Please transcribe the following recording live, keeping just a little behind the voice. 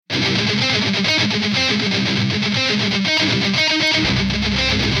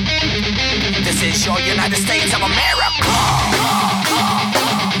United States of America.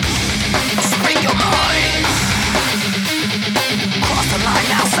 Speak your mind. Cross the line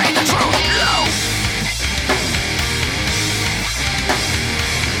now, say the truth. No.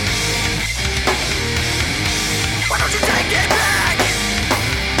 Why don't you take it back?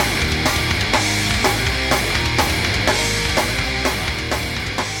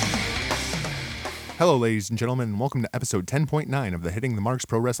 Hello, ladies and gentlemen, and welcome to episode 10.9 of the Hitting the Marks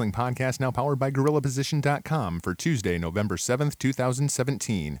Pro Wrestling Podcast, now powered by GorillaPosition.com for Tuesday, November 7th,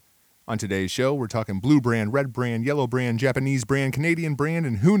 2017. On today's show, we're talking blue brand, red brand, yellow brand, Japanese brand, Canadian brand,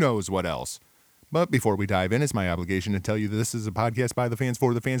 and who knows what else. But before we dive in, it's my obligation to tell you that this is a podcast by the fans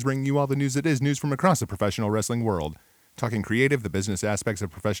for the fans, bringing you all the news that is news from across the professional wrestling world. Talking creative, the business aspects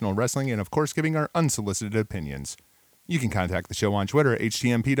of professional wrestling, and of course, giving our unsolicited opinions. You can contact the show on Twitter at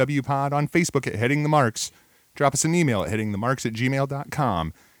HTMPWPod, on Facebook at Hitting the Marks. Drop us an email at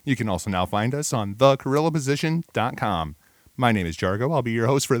hittingthemarks@gmail.com. You can also now find us on thegorillaposition.com. My name is Jargo. I'll be your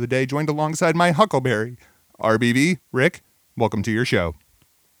host for the day, joined alongside my Huckleberry, RBV. Rick, welcome to your show.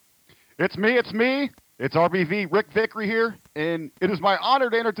 It's me. It's RBV, Rick Vickery here, and it is my honor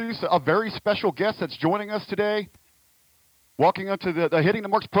to introduce a very special guest that's joining us today. Walking onto the Hitting the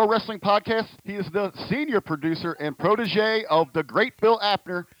Marks Pro Wrestling Podcast, he is the senior producer and protege of the great Bill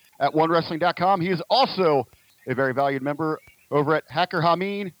Apner at OneWrestling.com. He is also a very valued member over at Hacker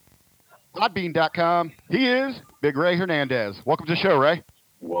Hameen, Podbean.com. He is Big Ray Hernandez. Welcome to the show, Ray.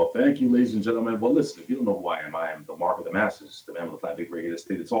 Well, thank you, ladies and gentlemen. Well, listen, if you don't know who I am the mark of the masses, the man with the flat Big Ray here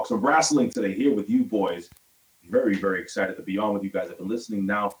to talk some wrestling today here with you boys. Very, very excited to be on with you guys. I've been listening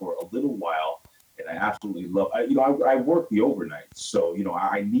now for a little while. And I absolutely love, I work the overnight, so,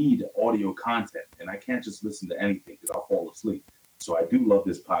 I need audio content, and I can't just listen to anything because I'll fall asleep. So I do love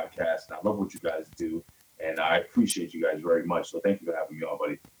this podcast, and I love what you guys do, and I appreciate you guys very much. So thank you for having me on,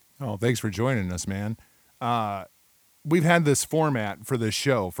 buddy. Oh, thanks for joining us, man. We've had this format for this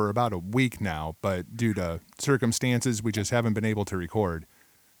show for about a week now, but due to circumstances, we just haven't been able to record.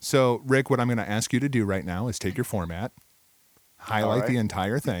 So, Rick, what I'm going to ask you to do right now is take your format, highlight the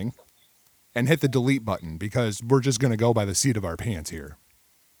entire thing, and hit the delete button, because we're just going to go by the seat of our pants here.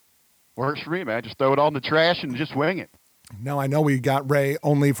 Works for me, man. Just throw it all in the trash and just wing it. Now, I know we got Ray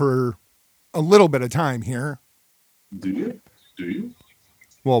only for a little bit of time here. Do you?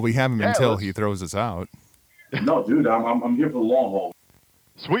 Well, we have him until he throws us out. No, dude, I'm here for the long haul.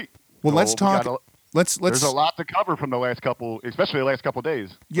 Sweet. Well, let's talk. Let's. There's a lot to cover from the last couple, especially the last couple of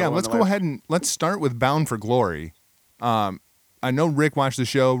days. Yeah, let's go ahead and let's start with Bound for Glory. I know Rick watched the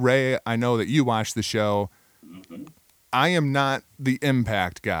show. Ray, I know that you watched the show. Mm-hmm. I am not the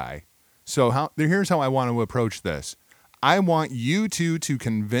Impact guy. So here's how I want to approach this. I want you two to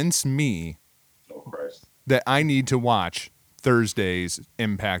convince me that I need to watch Thursday's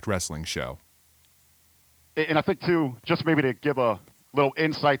Impact Wrestling show. And I think, too, just maybe to give a little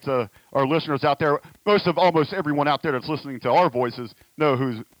insight to our listeners out there, almost everyone out there that's listening to our voices know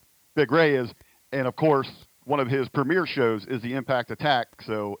who Big Ray is. And, of course, one of his premiere shows is the Impact Attack,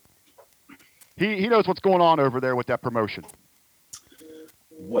 so he knows what's going on over there with that promotion.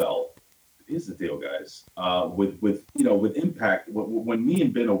 Well, here's the deal, guys. With Impact, when me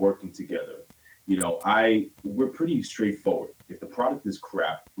and Ben are working together, we're pretty straightforward. If the product is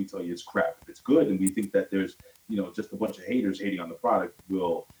crap, we tell you it's crap. If it's good, and we think that there's just a bunch of haters hating on the product,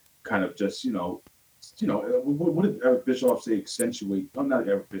 we'll kind of just what did Eric Bischoff say? Not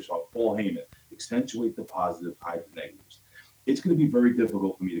Eric Bischoff, Paul Heyman. Accentuate the positive, hide the negatives. It's going to be very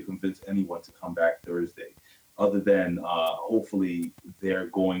difficult for me to convince anyone to come back Thursday, other than hopefully they're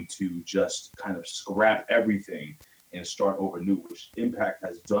going to just kind of scrap everything and start over new, which Impact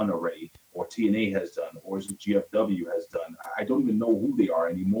has done already, or TNA has done, or GFW has done. I don't even know who they are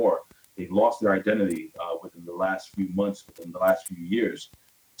anymore. They've lost their identity within the last few months, within the last few years.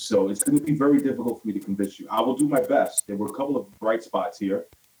 So it's going to be very difficult for me to convince you. I will do my best. There were a couple of bright spots here,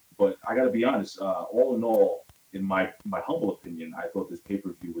 but I got to be honest. All in all, in my humble opinion, I thought this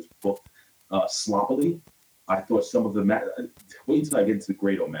pay-per-view was booked sloppily. I thought some of the wait until I get into the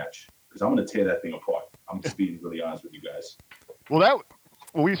Grado match, because I'm going to tear that thing apart. I'm just being really honest with you guys. Well,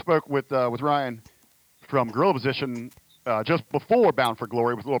 we spoke with Ryan from Gorilla Position just before Bound for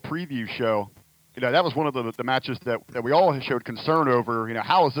Glory with a little preview show. That was one of the matches that we all showed concern over.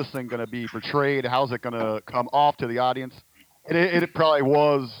 How is this thing going to be portrayed? How is it going to come off to the audience? And it probably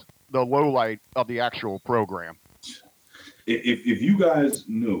was the low light of the actual program. If you guys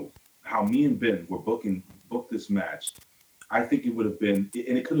knew how me and Ben were booked this match, I think it would have been,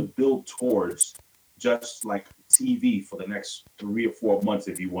 and it could have built towards just like TV for the next 3 or 4 months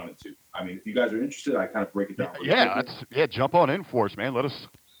if you wanted to. I mean, if you guys are interested, I kind of break it down. Jump on in for us, man. Let us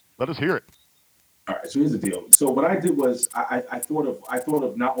hear it. All right, so here's the deal. So what I did was I thought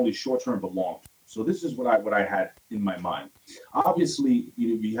of not only short term but long. So this is what I had in my mind. Obviously,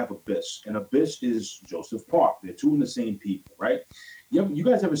 you have Abyss, and Abyss is Joseph Park. They're two and the same people, right? You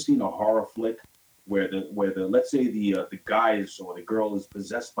guys ever seen a horror flick where the let's say the guy is or the girl is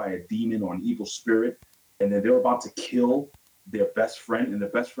possessed by a demon or an evil spirit, and then they're about to kill their best friend, and their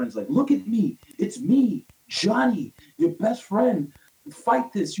best friend's like, "Look at me, it's me, Johnny, your best friend.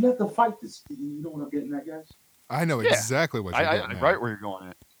 Fight this. You have to fight this." You know what I'm getting at, guys? I know Yeah. exactly what you're getting at. Right where you're going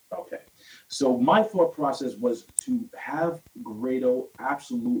at. Okay. So my thought process was to have Grado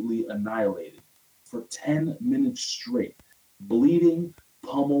absolutely annihilated for 10 minutes straight, bleeding,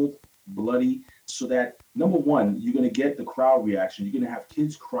 pummeled, bloody, so that number one, you're going to get the crowd reaction. You're going to have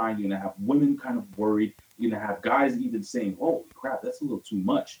kids crying. You're going to have women kind of worried. You're going to have guys even saying, "Holy crap, that's a little too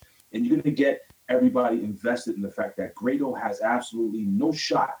much." And you're going to get everybody invested in the fact that Grado has absolutely no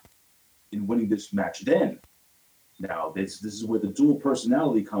shot in winning this match. Then, now this is where the dual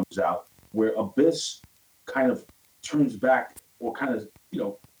personality comes out, where Abyss kind of turns back or kind of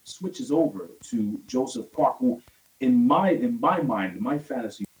switches over to Joseph Park, who in my mind, in my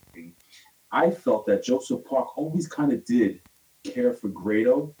fantasy, I felt that Joseph Park always kind of did care for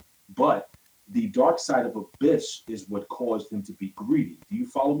Grado, but the dark side of Abyss is what caused him to be greedy. Do you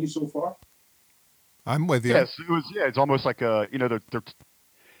follow me so far? I'm with you. Yes, it's almost like their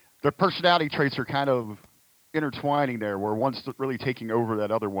personality traits are kind of intertwining there, where one's really taking over that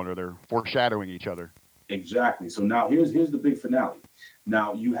other one, or they're foreshadowing each other. Exactly. So now here's the big finale.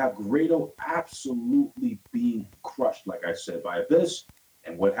 Now you have Grado absolutely being crushed, like I said, by Abyss,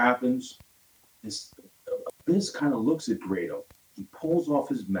 and what happens is Abyss kind of looks at Grado. He pulls off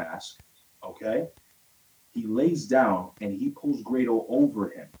his mask, okay? He lays down and he pulls Grado over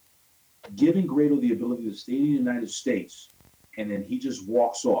him, giving Grado the ability to stay in the United States, and then he just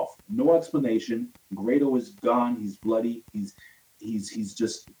walks off. No explanation. Grado is gone. He's bloody. He's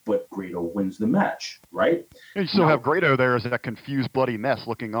just, but Grado wins the match, right? And you still have Grado there as that confused, bloody mess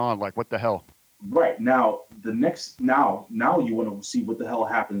looking on, like, what the hell? Right. Now, now you want to see what the hell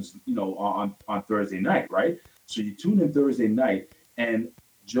happens, on Thursday night, right? So you tune in Thursday night, and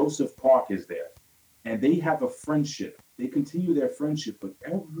Joseph Park is there, and they have a friendship. They continue their friendship, but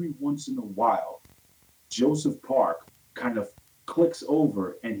every once in a while, Joseph Park kind of clicks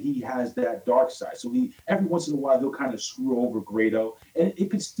over, and he has that dark side. So every once in a while, he'll kind of screw over Grado, and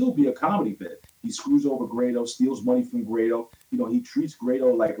it could still be a comedy bit. He screws over Grado, steals money from Grado. He treats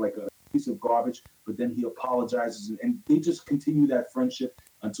Grado like a piece of garbage, but then he apologizes, and they just continue that friendship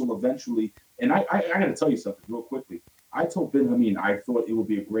until eventually. And I got to tell you something real quickly. I told Ben Hameen I thought it would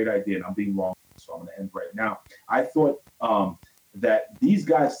be a great idea, and I'm being wrong, so I'm going to end right now. I thought that these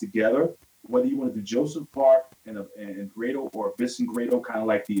guys together, whether you want to do Joseph Park and Grado, or Abyss and Grado, kind of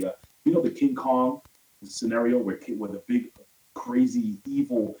like the the King Kong scenario where the big, crazy,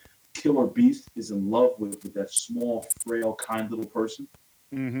 evil killer beast is in love with that small, frail, kind little person.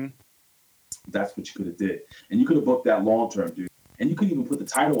 Mm-hmm. That's what you could have did, and you could have booked that long term, dude. And you could even put the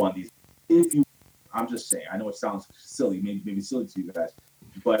title on these if you. I'm just saying. I know it sounds silly, maybe silly to you guys,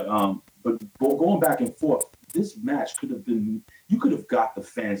 but going back and forth, this match could have been. You could have got the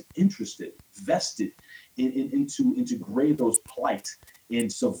fans interested, vested into Grado's plight in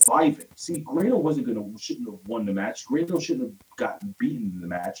surviving. See, Grado shouldn't have won the match. Grado shouldn't have gotten beaten in the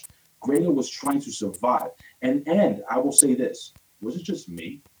match. Grado was trying to survive, and I will say this: was it just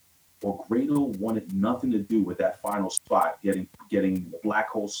me? Or Grado wanted nothing to do with that final spot, getting the black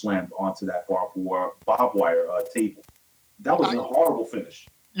hole slammed onto that barbed wire table. That was a horrible finish.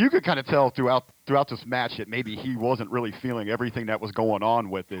 You could kind of tell throughout this match that maybe he wasn't really feeling everything that was going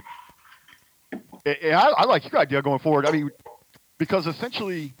on with it. I like your idea going forward. I mean, because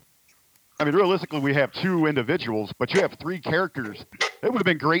essentially, realistically, we have two individuals, but you have three characters. It would have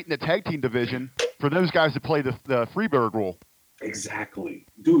been great in the tag team division for those guys to play the Freebird role. Exactly,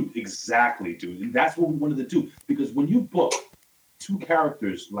 dude. And that's what we wanted to do. Because when you book two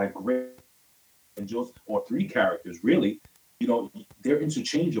characters like Grado and Joseph, or three characters, really, they're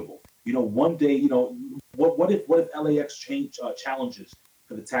interchangeable. One day, what if LAX challenges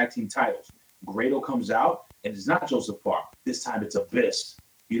for the tag team titles? Grado comes out, and it's not Joseph Park. This time it's Abyss.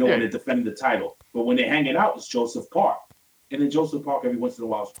 When they're defending the title. But when they're hanging out, it's Joseph Park. And then Joseph Park every once in a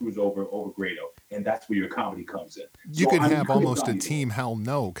while screws over Grado, and that's where your comedy comes in. You could have almost a Team Hell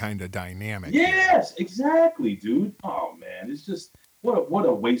No kind of dynamic. Yes, exactly, dude. Oh man, it's just what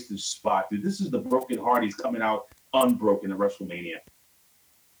a wasted spot, dude. This is the Broken Hardys coming out unbroken at WrestleMania.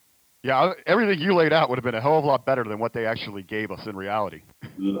 Yeah, everything you laid out would have been a hell of a lot better than what they actually gave us in reality.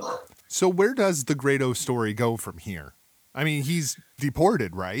 Ugh. So where does the Grado story go from here? He's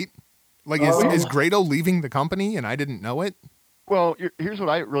deported, right? Like, is Grado leaving the company and I didn't know it? Well, here's what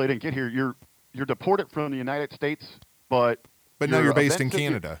I really didn't get here. You're deported from the United States, but now you're based in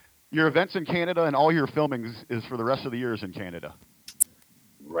Canada. Your events in Canada and all your filming is for the rest of the years in Canada.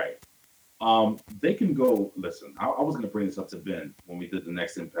 Right. They can go. Listen, I was going to bring this up to Ben when we did the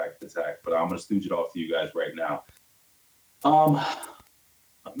next Impact Attack, but I'm going to stooge it off to you guys right now.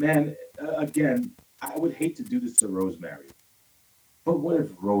 Man, again, I would hate to do this to Rosemary, but what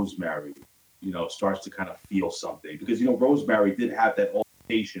if Rosemary, starts to kind of feel something? Because Rosemary did have that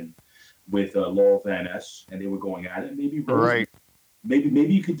altercation with Laurel Van Ness, and they were going at it. Maybe right.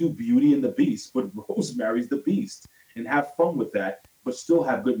 Maybe you could do Beauty and the Beast, but Rosemary's the Beast, and have fun with that, but still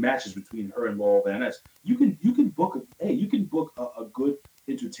have good matches between her and Laurel Van Ness. You can book a good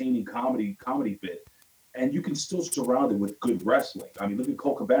entertaining comedy bit, and you can still surround it with good wrestling. I mean, look at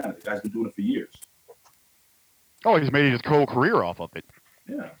Cole Cabana. The guy's been doing it for years. Oh, he's made his whole career off of it.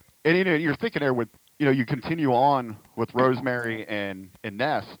 Yeah. And you're thinking there with you continue on with Rosemary and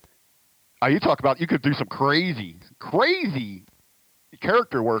Ness. You talk about you could do some crazy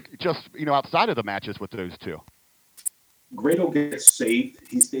character work just outside of the matches with those two. Grado gets saved.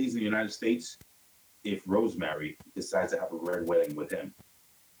 He stays in the United States if Rosemary decides to have a red wedding with him.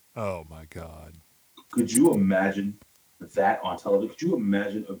 Oh my God. Could you imagine that on television? Could you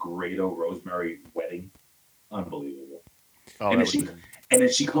imagine a Grado Rosemary wedding? Unbelievable. Oh, and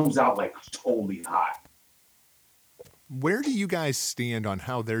then she comes out like totally hot. Where do you guys stand on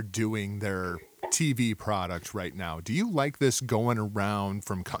how they're doing their TV product right now? Do you like this going around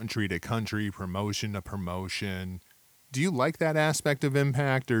from country to country, promotion to promotion? Do you like that aspect of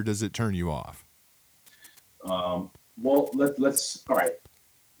Impact, or does it turn you off? Well, let's all right.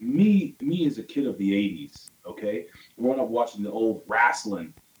 Me as a kid of the 80s, okay? Growing up watching the old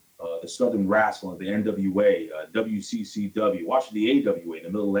wrestling, the Southern Wrestling, the NWA, WCCW, watching the AWA in the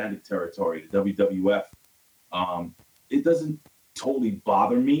Middle Atlantic Territory, the WWF. It doesn't totally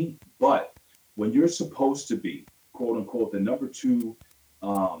bother me, but when you're supposed to be, quote unquote, the number 2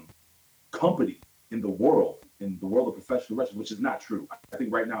 company in the world of professional wrestling, which is not true. I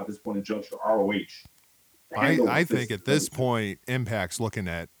think right now at this point in juncture, ROH. I think at this point, Impact's looking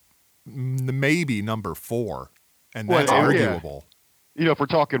at maybe number 4, and that's arguable. Yeah. If we're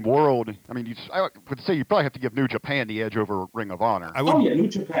talking world, I mean, I would say you probably have to give New Japan the edge over Ring of Honor. New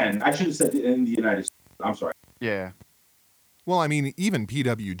Japan. I should have said in the United States. I'm sorry. Yeah. Well, I mean, even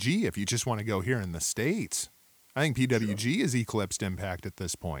PWG, if you just want to go here in the States, I think PWG has eclipsed Impact at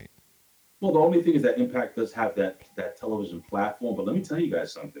this point. Well, the only thing is that Impact does have that television platform, but let me tell you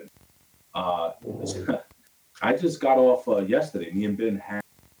guys something. I just got off yesterday. Me and Ben had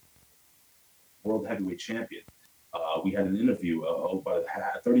World Heavyweight Champion. We had an interview, about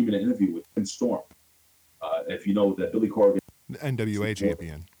a 30-minute interview with Ben Storm. If you know that Billy Corgan, the NWA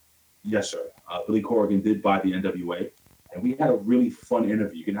champion. Yes, sir. Billy Corgan did buy the NWA, and we had a really fun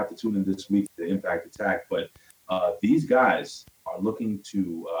interview. You're gonna have to tune in this week to Impact Attack, but these guys are looking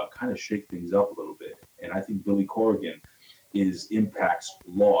to kind of shake things up a little bit, and I think Billy Corgan is Impact's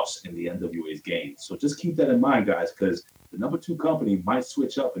loss in the NWA's gain. So just keep that in mind, guys, because the number 2 company might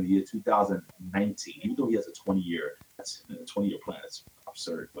switch up in the year 2019, even though he has a 20-year plan. It's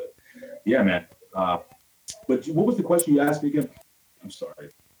absurd, but yeah, man. But what was the question you asked me again? I'm sorry.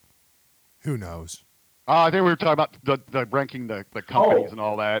 Who knows? I think we were talking about the ranking the companies and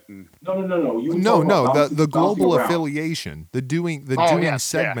all that. And no. The global affiliation, the doing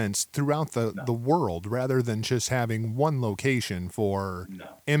segments throughout the world rather than just having one location for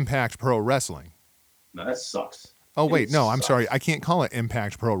Impact Pro Wrestling. No, that sucks. Oh wait, I'm sorry. I can't call it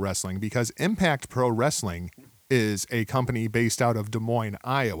Impact Pro Wrestling because Impact Pro Wrestling is a company based out of Des Moines,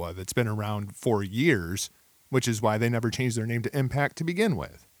 Iowa that's been around for years, which is why they never changed their name to Impact to begin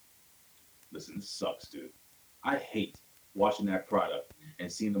with. Listen, this sucks, dude. I hate watching that product and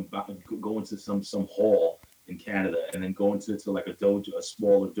seeing them go into some hall in Canada and then go into like a dojo, a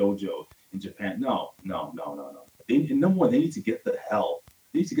smaller dojo in Japan. No. Number one, they need to get the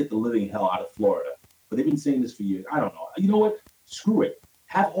living hell out of Florida. But they've been saying this for years. I don't know. You know what? Screw it.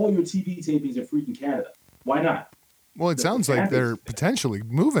 Have all your TV tapings in freaking Canada. Why not? Well, it sounds like they're potentially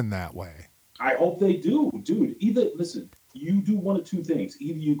moving that way. I hope they do, dude. Listen, you do one of two things.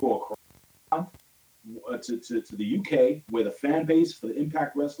 Either you go across to the UK, where the fan base for the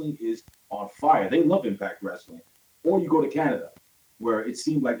Impact Wrestling is on fire. They love Impact Wrestling. Or you go to Canada, where it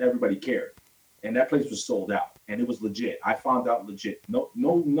seemed like everybody cared. And that place was sold out. And it was legit. I found out legit.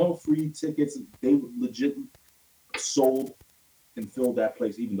 No free tickets. They legit sold and filled that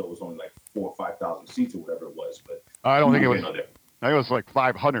place, even though it was only like 4,000 or 5,000 seats or whatever it was. But I don't think it was. I think it was like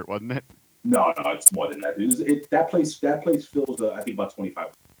 500, wasn't it? No, it's more than that. That place fills, I think, about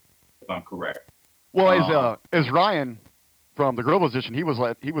 2,500. if I'm correct. Well, as Ryan from the Gorilla Position, he was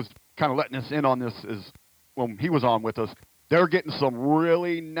kind of letting us in on this as when he was on with us. They're getting some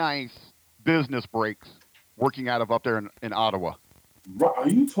really nice business breaks working out of up there in Ottawa. Are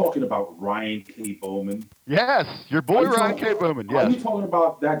you talking about Ryan K. Bowman? Yes, your boy Ryan K. Bowman. Are Yes. you talking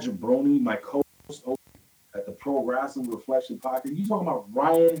about that jabroni, my co-host at the Pro Wrestling Reflection Podcast? You talking about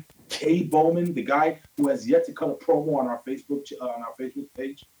Ryan K. Bowman, the guy who has yet to cut a promo on our Facebook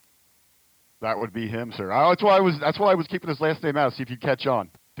page? That would be him, sir. That's why I was keeping his last name out. See if you catch on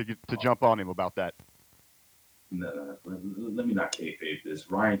to jump on him about that. No. Let me not kayfabe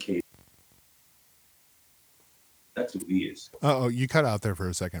this. Ryan K. That's who he is. Oh, you cut out there for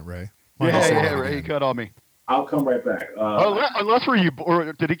a second, Ray. Yeah, Ray, he cut on me. I'll come right back. Unless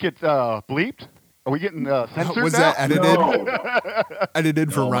or did he get bleeped? Are we getting censored Was now? that edited? No.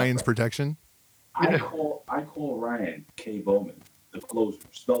 Edited for No, Ryan's my protection? I call Ryan K. Bowman the closer,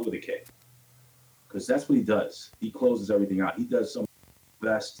 spelled with a K, because that's what he does. He closes everything out. He does some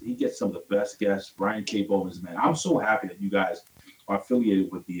best. He gets some of the best guests. Ryan K. Bowman's man. I'm so happy that you guys are affiliated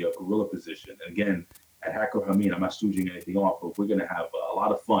with the Gorilla Position. And again, at Hacker Hameen, I'm not stooging anything off, but we're gonna have a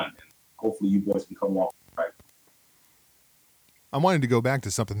lot of fun, and hopefully you boys can come off right. I wanted to go back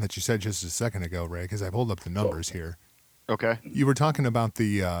to something that you said just a second ago, Ray, because I pulled up the numbers here. Okay. You were talking about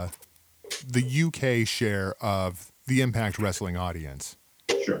the UK share of the Impact Wrestling audience.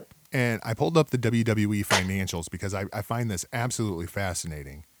 Sure. And I pulled up the WWE financials because I find this absolutely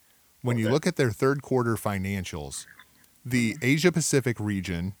fascinating. When you look at their third quarter financials, the Asia Pacific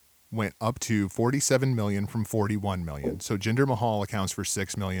region went up to 47 million from 41 million. So Jinder Mahal accounts for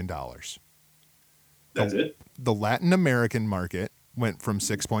 $6 million. That's it. The Latin American market went from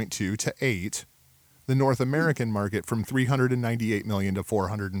 6.2 to 8. The North American market from 398 million to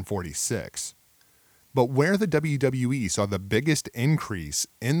 446. But where the WWE saw the biggest increase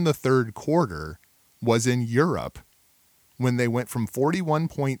in the third quarter was in Europe, when they went from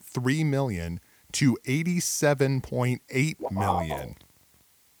 41.3 million to 87.8 million.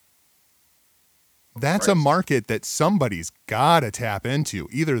 That's a market that somebody's got to tap into.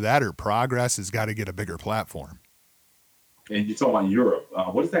 Either that or Progress has got to get a bigger platform. And you're talking about Europe.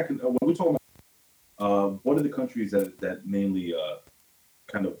 What is that? When we're talking about, what are the countries that mainly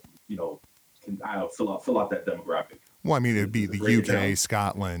kind of, can fill out that demographic? Well, I mean, it'd be the Break it UK, down.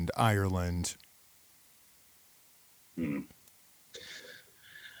 Scotland, Ireland. I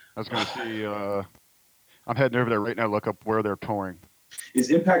was going to see. I'm heading over there right now. Look up where they're touring. Is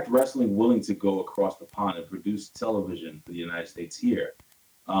Impact Wrestling willing to go across the pond and produce television for the United States here?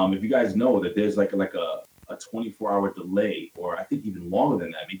 If you guys know that there's like a 24-hour delay, or I think even longer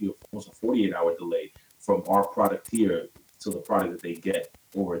than that, maybe almost a 48-hour delay from our product here to the product that they get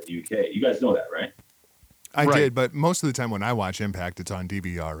over at the UK. You guys know that, right? I Right. did, but most of the time when I watch Impact, it's on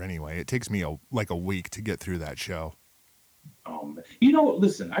DVR anyway. It takes me like a week to get through that show.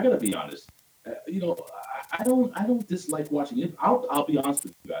 Listen, I gotta be honest. I don't dislike watching it. I'll be honest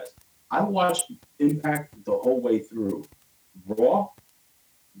with you guys. I watched Impact the whole way through. Raw,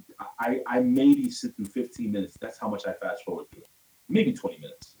 I maybe sit through 15 minutes. That's how much I fast forward through. Maybe 20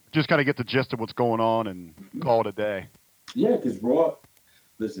 minutes. Just kind of get the gist of what's going on and call it a day. Yeah, because Raw.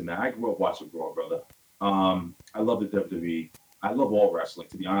 Listen, man, I grew up watching Raw, brother. I love the WWE. I love all wrestling,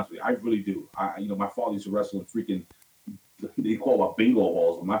 to be honest with you. I really do. My father used to wrestle in freaking, they call it bingo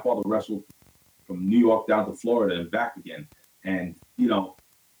halls. But my father wrestled from New York down to Florida and back again. And,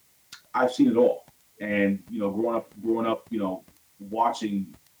 I've seen it all. And, growing up,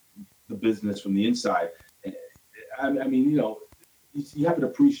 watching the business from the inside. I mean, you have an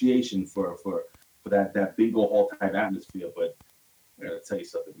appreciation for that bingo hall type atmosphere. But I gotta tell you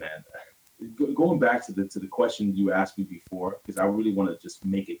something, man. Going back to the question you asked me before, because I really want to just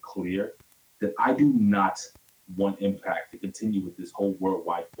make it clear that I do not want Impact to continue with this whole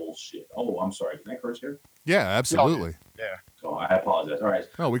worldwide bullshit. Oh, I'm sorry. Can I curse here? Yeah, absolutely. Yeah. Oh, I apologize. All right.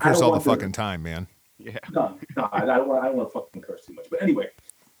 Oh, we I don't curse all the want to- fucking time, man. Yeah. No, I don't want to fucking curse too much. But anyway,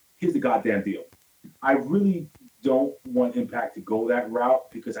 here's the goddamn deal. I really don't want Impact to go that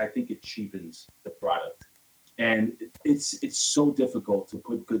route because I think it cheapens the product. And it's so difficult to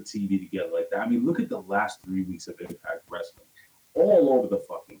put good TV together like that. I mean, look at the last 3 weeks of Impact Wrestling. All over the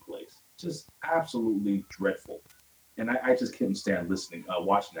fucking place. Just absolutely dreadful. And I just couldn't stand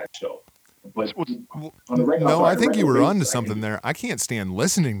watching that show. But on the regular, No, I think you were basis, onto I something can- there. I can't stand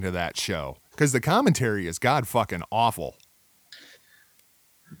listening to that show because the commentary is god fucking awful.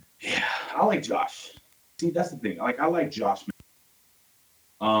 Yeah, I like Josh. See, that's the thing. I like Josh.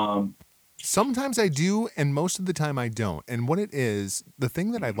 Sometimes I do, and most of the time I don't. And what it is, the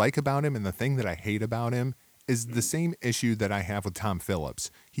thing that I like about him and the thing that I hate about him is the same issue that I have with Tom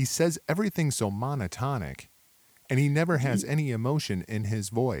Phillips. He says everything so monotonic, and he never has any emotion in his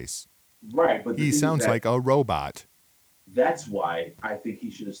voice. Right, but the He thing is sounds that like a robot. that's why I think he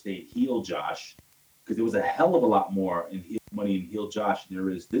should have stayed heel Josh, because there was a hell of a lot more in heel money in heel Josh than there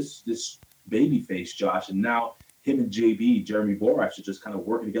is this babyface Josh, and now him and JB Jeremy Borash are just kind of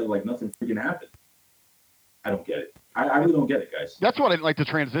working together like nothing freaking happened. I don't get it. I really don't get it, guys. That's what I didn't like the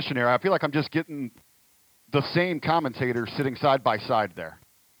transition era. I feel like I'm just getting the same commentators sitting side by side there.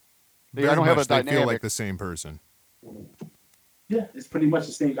 Very I don't have a much they feel dynamic. like the same person. Yeah, it's pretty much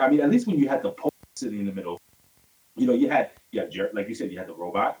the same. I mean, at least when you had the Pope sitting in the middle, you had like you said, you had the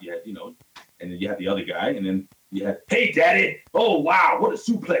robot, you had, and then you had the other guy, and then you had, hey, Daddy, oh wow, what a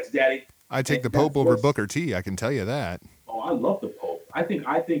suplex, Daddy. I take And the Pope over that's- Booker T. I can tell you that. Oh, I love the Pope. I think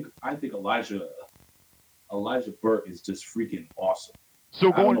Elijah Burke is just freaking awesome. So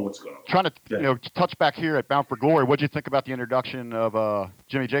I don't know going, what's going on. trying to Yeah. touch back here at Bound for Glory. What do you think about the introduction of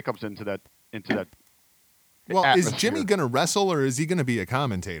Jimmy Jacobs into that? Well, is atmosphere? Jimmy going to wrestle or is he going to be a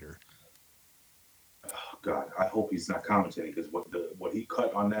commentator? Oh, God, I hope he's not commentating, because what he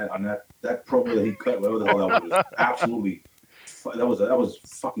cut on that promo that he cut, whatever the hell that was absolutely that was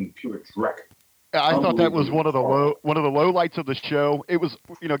fucking pure dreck. I thought that was Unbelievable. one of the low lights of the show. It was,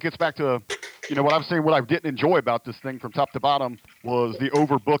 it gets back to, what I'm saying. What I didn't enjoy about this thing from top to bottom was the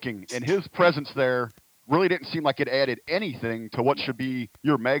overbooking, and his presence there really didn't seem like it added anything to what should be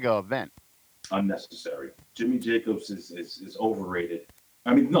your mega event. Unnecessary. Jimmy Jacobs is overrated.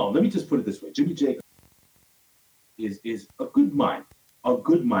 I mean, no, let me just put it this way. Jimmy Jacobs is a good mind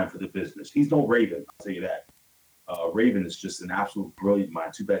for the business. He's no Raven, I'll tell you that. Raven is just an absolute brilliant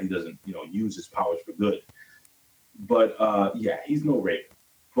mind. Too bad he doesn't, use his powers for good. But yeah, he's no Raven.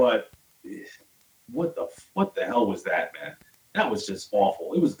 But what the hell was that, man? That was just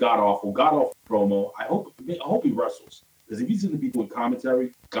awful. It was god awful promo. I hope he wrestles, because if he's going to be doing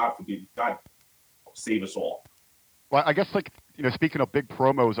commentary, God forbid, God save us all. Well, I guess speaking of big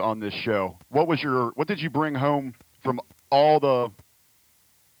promos on this show, what did you bring home from all the,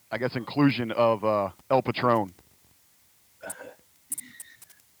 I guess, inclusion of El Patron?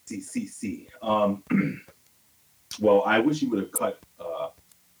 CCC. Well, I wish he would have cut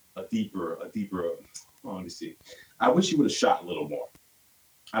a deeper. Let me see. I wish he would have shot a little more.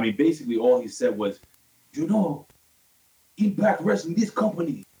 I mean, basically, all he said was, Impact Wrestling, this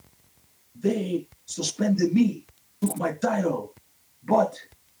company, they suspended me, took my title, but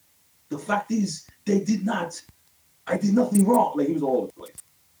the fact is, they did not. I did nothing wrong. Like, he was all over the place.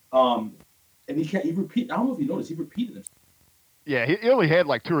 And he repeated. I don't know if you noticed, he repeated himself. Yeah, he only had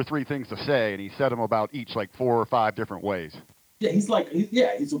like 2 or 3 things to say, and he said them about each like 4 or 5 different ways. Yeah,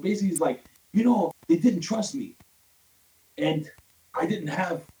 so basically he's like, they didn't trust me, and I didn't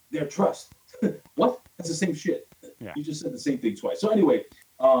have their trust. What? That's the same shit. Yeah. You just said the same thing twice. So anyway,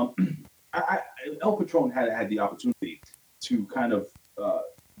 El Patron had the opportunity to kind of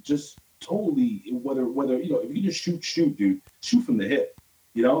just totally, whether if you just shoot, dude, shoot from the hip.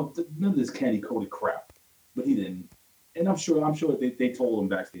 None of this candy coated crap. But he didn't, and I'm sure they told him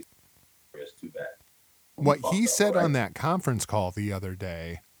backstage. It's too bad. What he said right? on that conference call the other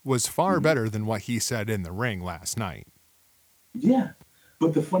day was far better than what he said in the ring last night. Yeah,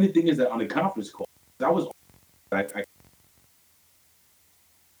 but the funny thing is that on the conference call, was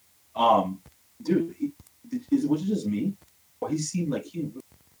it just me? Or he seemed like he didn't really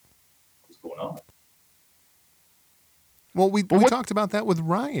know what was going on. Well, we talked about that with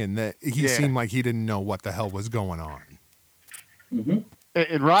Ryan, that he seemed like he didn't know what the hell was going on. Mm-hmm.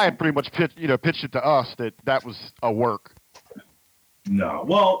 And Ryan pretty much pitched it to us that was a work. No,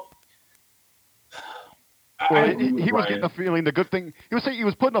 well, he was getting the feeling. The good thing he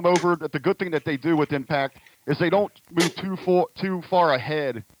was putting them over. That the good thing that they do with Impact is they don't move too far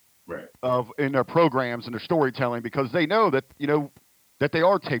ahead in their programs and their storytelling, because they know that that they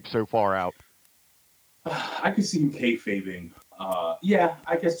are taped so far out. I could see him kayfabing. Yeah,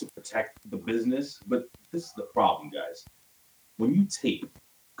 I guess to protect the business, but this is the problem, guys. When you tape,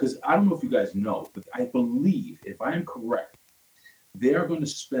 because I don't know if you guys know, but I believe, if I am correct, they are going to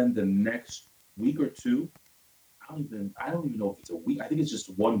spend the next week or two. I don't even know if it's a week. I think it's just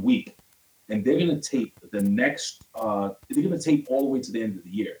 1 week, and they're going to tape the next. They're going to tape all the way to the end of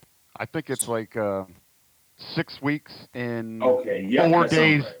the year. I think it's like 6 weeks in 4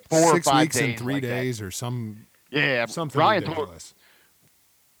 days, 4 or 6 5 weeks days, and 3 like days, that. or something Ryan ridiculous.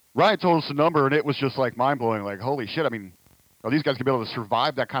 told us the number, and it was just like mind blowing. Like, holy shit! I mean, are these guys gonna be able to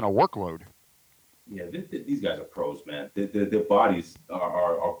survive that kind of workload? Yeah, these guys are pros, man. Their bodies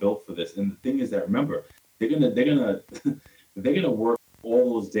are built for this. And the thing is that, remember, they're gonna work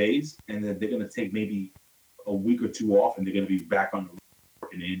all those days, and then they're gonna take maybe a week or two off, and they're going to be back on the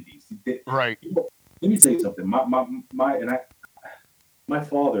in the Indies. Right. Let me tell you something. My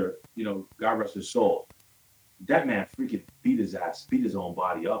father, God rest his soul, that man freaking beat his ass, beat his own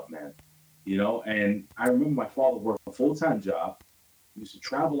body up, man. And I remember my father worked a full-time job. He used to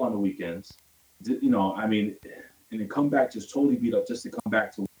travel on the weekends, and then come back just totally beat up, just to come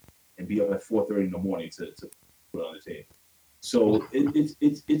back to and be up at 4:30 in the morning to put on the table. So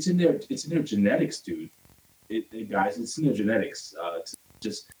it's in their genetics, dude. Guys, it's in their genetics.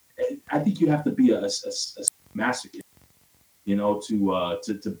 I think you have to be a masochist,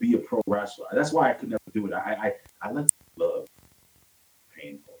 to be a pro wrestler. That's why I could never do it. I like love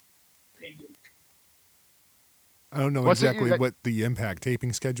painful. I don't know exactly what the Impact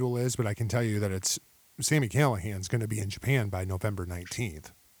taping schedule is, but I can tell you that it's Sami Callihan's going to be in Japan by November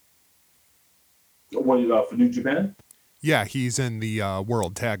 19th. What, for New Japan? Yeah, he's in the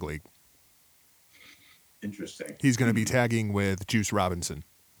World Tag League. Interesting. He's going to be tagging with Juice Robinson.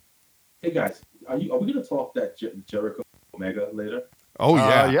 Hey guys, are we going to talk that Jericho Omega later? Oh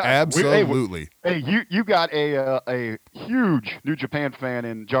yeah, yeah. Absolutely. Hey, you got a huge New Japan fan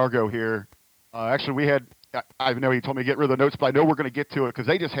in Jargo here. Actually, we had. I know he told me to get rid of the notes, but I know we're going to get to it because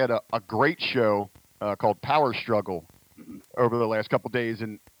they just had a great show called Power Struggle over the last couple of days,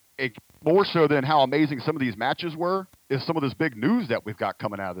 and more so than how amazing some of these matches were is some of this big news that we've got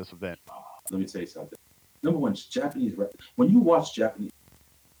coming out of this event. Let me tell you something. Number one, Japanese. When you watch Japanese,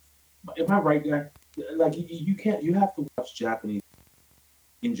 am I right, guy? Like you can't. You have to watch Japanese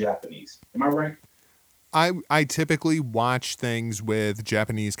in Japanese. Am I right? I typically watch things with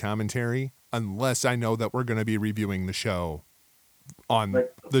Japanese commentary unless I know that we're going to be reviewing the show on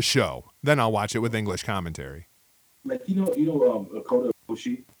the show. Then I'll watch it with English commentary. Like Kota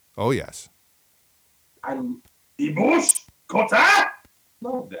Ibushi. Oh yes. Ibushi Kota.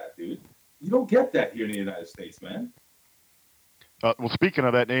 Love that, dude. You don't get that here in the United States, man. Well, speaking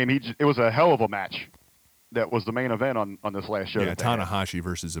of that name, it was a hell of a match. That was the main event on this last show. Yeah, Tanahashi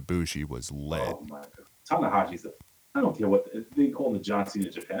versus Ibushi was lit. Oh my god, Tanahashi's I don't care what they call him, the John Cena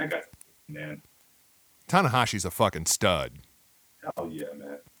of Japan. That guy's man. Tanahashi's a fucking stud. Oh yeah,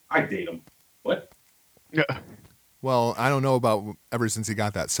 man. I date him. What? Yeah. Well, I don't know about ever since he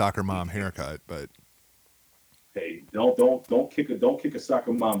got that soccer mom haircut, but hey, don't kick a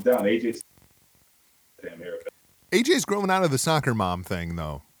soccer mom down. AJ's damn haircut. AJ's growing out of the soccer mom thing,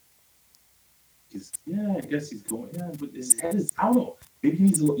 though. I guess he's going. Yeah, but his head is. I don't know. Maybe he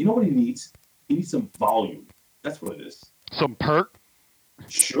needs a little. You know what he needs? He needs some volume. That's what it is. Some perk.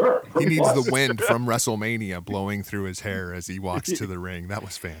 Sure. He needs the wind from WrestleMania blowing through his hair as he walks to the ring. That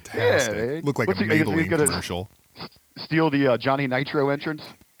was fantastic. Yeah, looked like a Maybelline commercial. Steal the Johnny Nitro entrance.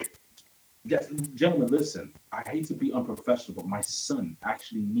 Yes, gentlemen, listen. I hate to be unprofessional, but my son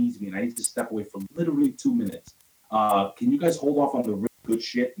actually needs me, and I need to step away for literally 2 minutes. Can you guys hold off on the real good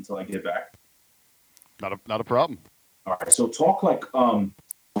shit until I get back? Not a problem. All right. So talk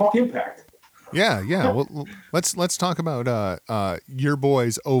Impact. Yeah. Well, let's talk about your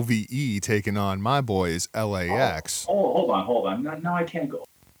boys OVE taking on my boys LAX. Oh, hold on. Now I can't go.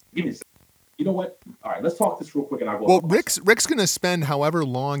 Give me a second. You know what? All right, let's talk this real quick, and I'll go. Well, Rick's gonna spend however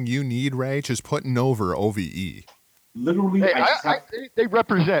long you need, Ray, just putting over OVE. Literally, hey, they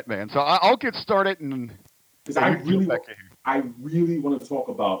represent, man. So I'll get started, and because I really want to talk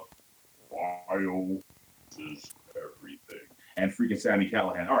about Bio is everything and freaking Sami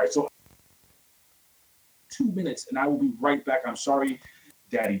Callihan. All right, so 2 minutes, and I will be right back. I'm sorry,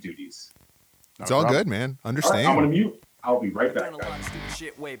 daddy duties. It's all good, man. Understand. Right, I'm gonna mute. I'll be right back. Done a lot of stupid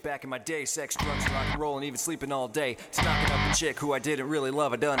shit way back in my day. Sex, drugs, rock and roll, and even sleeping all day. Knocking up a chick who I didn't really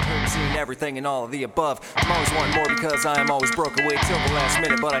love. I done heard and seen everything and all of the above. I'm always wanting more because I am always broke away till the last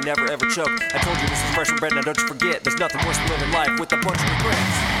minute, but I never ever choke. I told you this is fresh from bread, now don't you forget. There's nothing worse than living life with a bunch of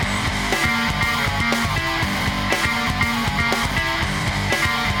regrets.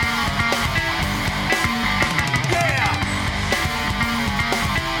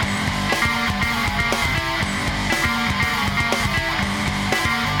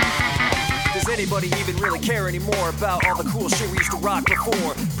 Anybody even really care anymore about all the cool shit we used to rock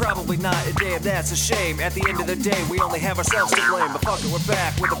before? Probably not, and damn, that's a shame. At the end of the day, we only have ourselves to blame. But fuck it, we're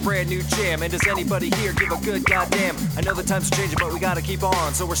back with a brand new jam. And does anybody here give a good goddamn? I know the times are changing, but we gotta keep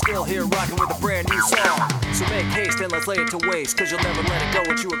on. So we're still here rocking with a brand new song. So make haste and let's lay it to waste, cause you'll never let it go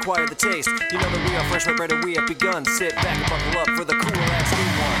once you acquire the taste. You know that we are fresh, bread, and we have begun. Sit back and buckle up for the cool ass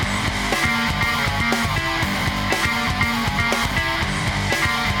new one.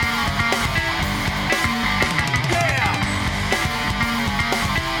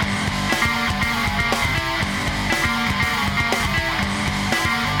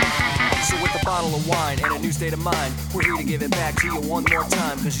 bottle of wine and a new state of mind. We're here to give it back to you one more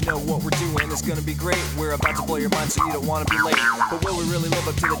time, cause you know what we're doing is gonna be great. We're about to blow your mind so you don't wanna be late. But will we really live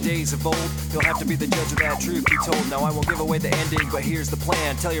up to the days of old? You'll have to be the judge of that, truth be told. Now I won't give away the ending, but here's the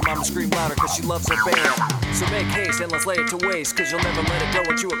plan. Tell your mom to scream louder cause she loves her band. So make haste and let's lay it to waste, cause you'll never let it go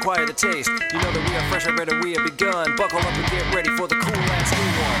once you acquire the taste. You know that we are fresh, I read and we have begun. Buckle up and get ready for the cool ass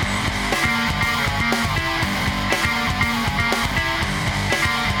new one.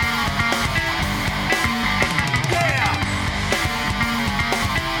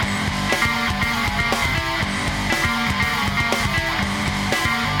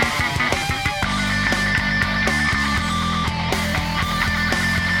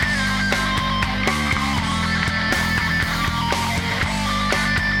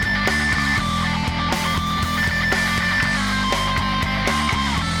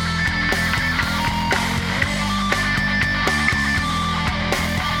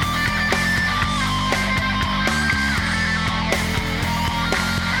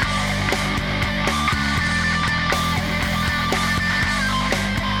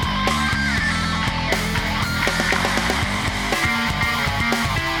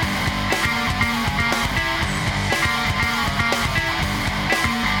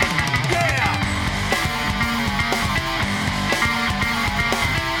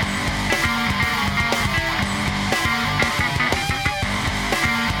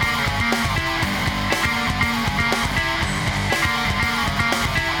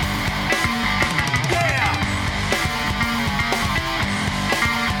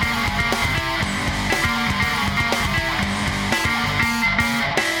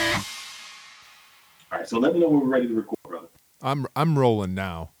 So let me know when we're ready to record, brother. I'm rolling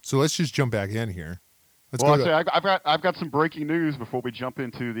now. So let's just jump back in here. Let's Well, go to... I've got some breaking news before we jump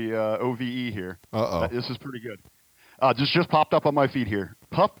into the OVE here. Uh-oh. This is pretty good. Just popped up on my feed here.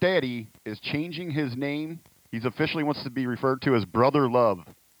 Puff Daddy is changing his name. He's officially wants to be referred to as Brother Love.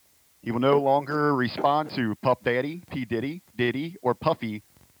 He will no longer respond to Puff Daddy, P. Diddy, Diddy, or Puffy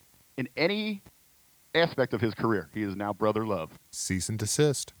in any aspect of his career. He is now Brother Love. Cease and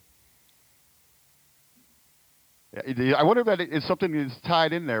desist. I wonder if that is something that's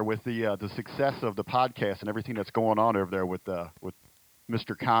tied in there with the success of the podcast and everything that's going on over there with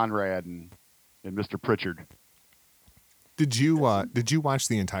Mr. Conrad and Mr. Pritchard. Did you watch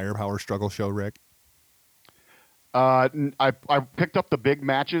the entire Power Struggle show, Rick? I picked up the big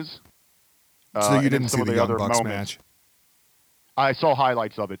matches. So you and then didn't some see of the the Young other Bucks moments. match? I saw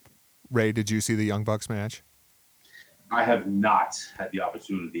highlights of it. Ray, did you see the Young Bucks match? I have not had the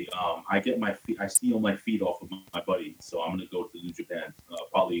opportunity. I steal my feed off of my buddy, so I'm gonna go to New Japan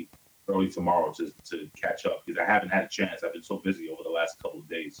probably early tomorrow to catch up because I haven't had a chance. I've been so busy over the last couple of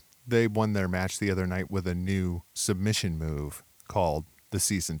days. They won their match the other night with a new submission move called the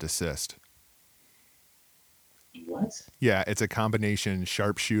Cease and Desist. What? Yeah, it's a combination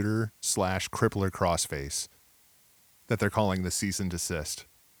sharpshooter / crippler crossface that they're calling the Cease and Desist.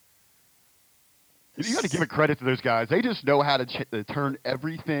 You got to give it credit to those guys. They just know how to turn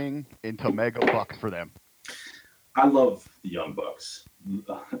everything into mega bucks for them. I love the Young Bucks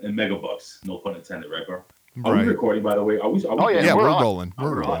and Mega Bucks. No pun intended, right, bro? Are Right. we recording, by the way? Are we Oh, yeah. Yeah, we're we're on. rolling.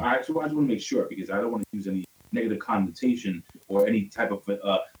 We're rolling. I just want to make sure because I don't want to use any negative connotation or any type of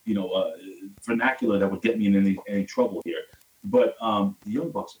vernacular that would get me in any trouble here. But the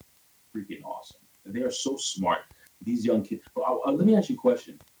Young Bucks are freaking awesome. They are so smart. These young kids. Let me ask you a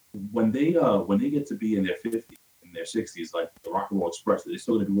question. When they get to be in their 50s, in their 60s, like the Rock and Roll Express, are they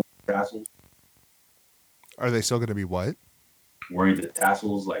still going to be wearing tassels? Are they still going to be what? Wearing the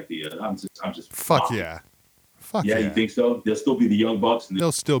tassels like the? I'm just. Fuck mocking. yeah. Fuck Yeah, yeah. you think so? They'll still be the Young Bucks. And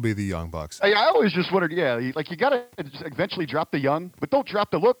They'll still be the Young Bucks. Hey, I always just wondered, you got to eventually drop the young, but don't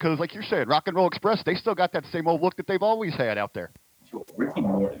drop the look because, like you're saying, Rock and Roll Express, they still got that same old look that they've always had out there. Ricky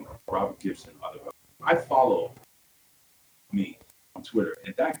Morton, Robert Gibson, I follow me on Twitter,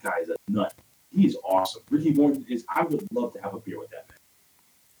 and that guy is a nut. He's awesome. Ricky Morton is. I would love to have a beer with that man.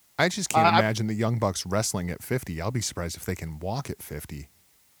 I just can't imagine the Young Bucks wrestling at 50. I'll be surprised if they can walk at 50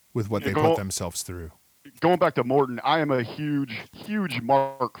 with what they put themselves through. Going back to Morton, I am a huge, huge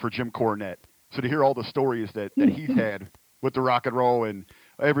mark for Jim Cornette. So to hear all the stories that he's had with the Rock and Roll and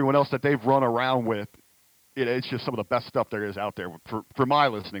everyone else that they've run around with, it's just some of the best stuff there is out there for my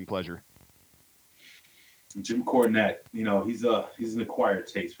listening pleasure. Jim Cornette, he's an acquired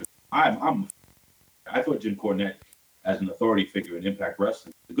taste. I thought Jim Cornette as an authority figure in Impact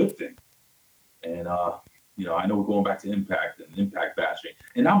Wrestling is a good thing. And I know we're going back to Impact and Impact bashing,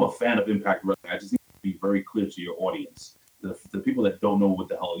 and I'm a fan of Impact Wrestling. I just need to be very clear to your audience, the people that don't know what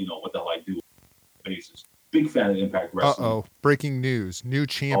the hell I do on a basis. Big fan of Impact Wrestling. Uh-oh. Breaking news. New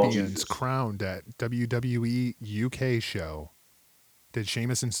champions Jesus. crowned at WWE UK show. Did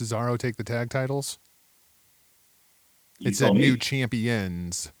Sheamus and Cesaro take the tag titles? You It said tell me. new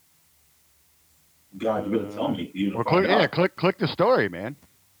champions. God, you better tell me. You Well, find out. click the story, man.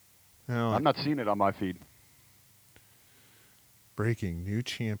 No, I'm not seeing it on my feed. breaking new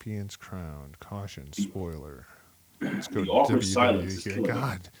champions crowned. Caution, spoiler. Let's go The to awkward WWE silence is here. killing me.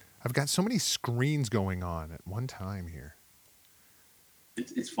 God, I've got so many screens going on at one time here.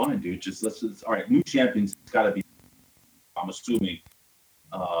 It's fine, dude. Just all right. New champions. It's got to be. I'm assuming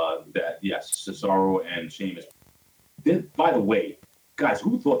that yes, Cesaro and Sheamus. By the way, guys,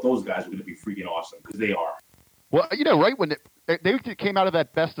 who thought those guys were going to be freaking awesome? Because they are. Well, right when they came out of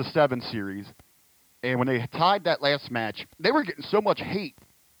that best of 7 series, and when they tied that last match, they were getting so much hate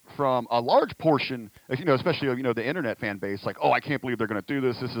from a large portion, especially the internet fan base. Like, oh, I can't believe they're going to do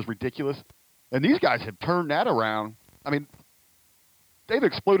this. This is ridiculous. And these guys have turned that around. I mean, they've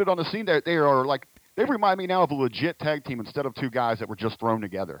exploded on the scene. They are like, they remind me now of a legit tag team instead of 2 guys that were just thrown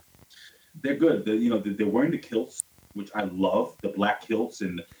together. They're good. They're wearing the kilts, which I love. The black kilts,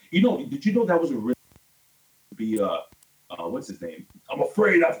 and did you know that was a really what's his name? I'm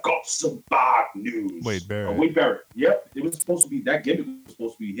afraid I've got some bad news. Wade Barrett. Wade Barrett. Yep. It was supposed to be that gimmick was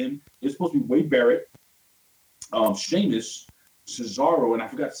supposed to be him. It was supposed to be Wade Barrett, Sheamus, Cesaro, and I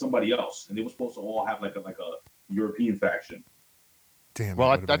forgot somebody else. And they were supposed to all have like a European faction. Damn, Well,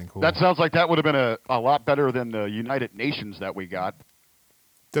 that would have been cool. that sounds like that would have been a lot better than the United Nations that we got.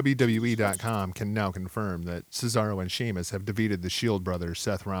 WWE.com can now confirm that Cesaro and Sheamus have defeated the Shield brothers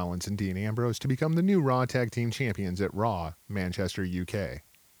Seth Rollins and Dean Ambrose to become the new Raw Tag Team Champions at Raw, Manchester, UK.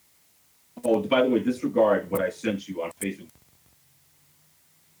 Oh, by the way, disregard what I sent you on Facebook.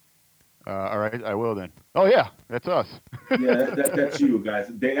 All right, I will then. Oh yeah, that's us. Yeah, that's you guys.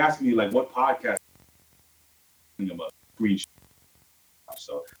 They asked me like what podcast about green.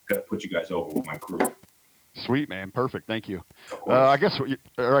 So gotta put you guys over with my crew. Sweet, man. Perfect. Thank you. Of course. I guess,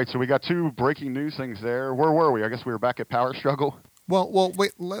 all right, so we got 2 breaking news things there. Where were we? I guess we were back at Power Struggle. Well,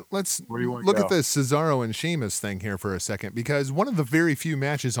 wait. Let's Where do you wanna look go? at the Cesaro and Sheamus thing here for a second, because one of the very few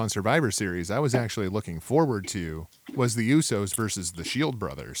matches on Survivor Series I was actually looking forward to was the Usos versus the Shield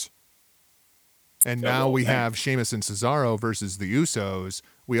brothers. And now we have Sheamus and Cesaro versus the Usos.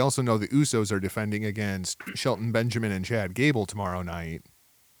 We also know the Usos are defending against Shelton Benjamin and Chad Gable tomorrow night.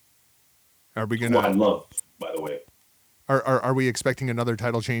 Are we Who I gonna? love, by the way. Are we expecting another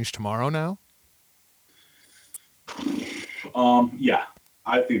title change tomorrow now? Yeah,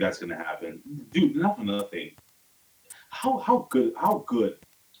 I think that's gonna happen, dude. Not another thing. How good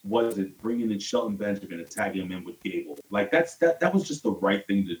was it bringing in Shelton Benjamin and tagging him in with Gable? Like that was just the right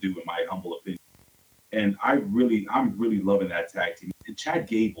thing to do, in my humble opinion. And I'm really loving that tag team. And Chad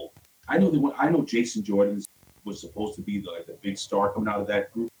Gable, I know Jason Jordan was supposed to be the big star coming out of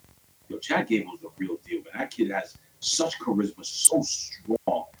that group. Chad Gable is the real deal, man. That kid has such charisma, so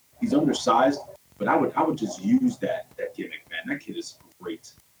strong. He's undersized, but I would just use that gimmick, man. That kid is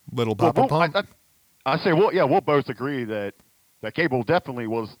great. Little Papa Pump. I say, well, yeah, we'll both agree that Gable definitely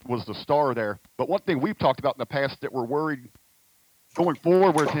was the star there. But one thing we've talked about in the past that we're worried going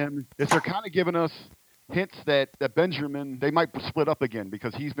forward with him is they're kind of giving us hints that Benjamin, they might split up again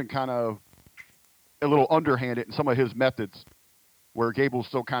because he's been kind of a little underhanded in some of his methods, where Gable's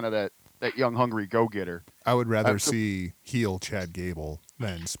still kind of that young, hungry go-getter. I would rather see heel Chad Gable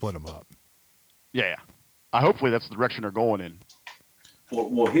than split him up. Yeah. Hopefully that's the direction they're going in.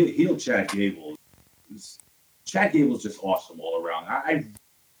 Well, heel Chad Gable. Chad Gable's just awesome all around. I really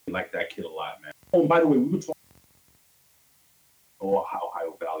like that kid a lot, man. Oh, and by the way, we were talking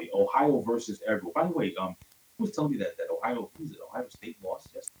Ohio Valley, Ohio versus everyone. By the way, who was telling me that Ohio State lost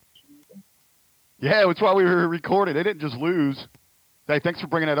yesterday? Yeah, that's why we were recording. They didn't just lose. Hey, thanks for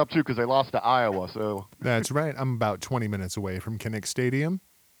bringing that up too, because they lost to Iowa. So That's right. I'm about 20 minutes away from Kinnick Stadium.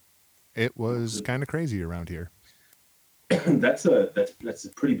 It was kind of crazy around here. that's a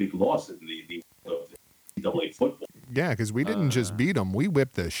pretty big loss in the NCAA football. Yeah, because we didn't just beat them; we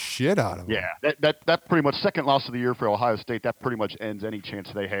whipped the shit out of them. yeah, that pretty much second loss of the year for Ohio State. That pretty much ends any chance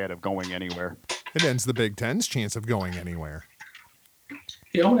they had of going anywhere. It ends the Big Ten's chance of going anywhere.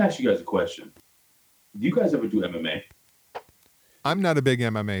 Hey, I want to ask you guys a question. Do you guys ever do MMA? I'm not a big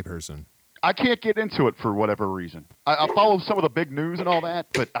MMA person. I can't get into it for whatever reason. I follow some of the big news and all that,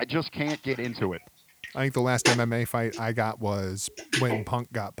 but I just can't get into it. I think the last MMA fight I got was when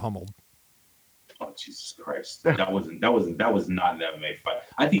Punk got pummeled. Oh, Jesus Christ! That was not an MMA fight.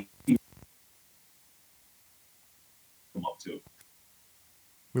 I think he come up too.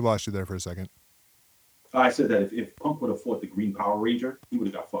 We lost you there for a second. I said that if Punk would have fought the Green Power Ranger, he would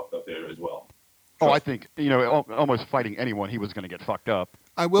have got fucked up there as well. Oh, I think, almost fighting anyone, he was going to get fucked up.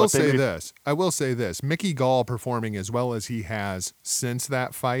 I will But they say made- this. I will say this. Mickey Gall performing as well as he has since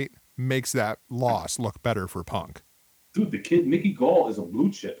that fight makes that loss look better for Punk. Dude, the kid Mickey Gall is a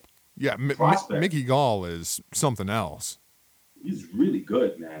blue chip. Yeah, Prospect. Mickey Gall is something else. He's really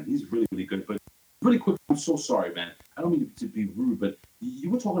good, man. He's really, really good. But pretty quick, I'm so sorry, man. I don't mean to be rude, but you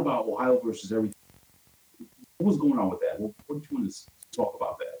were talking about Ohio versus everything. What was going on with that? What did you want to talk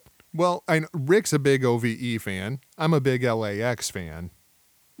about that? Well, Rick's a big OVE fan. I'm a big LAX fan.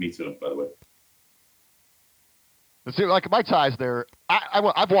 Me too, by the way. See, like my ties there,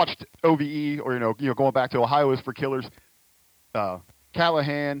 I've watched OVE or going back to Ohio is for Killers,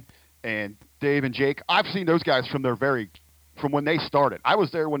 Callahan and Dave and Jake. I've seen those guys from when they started. I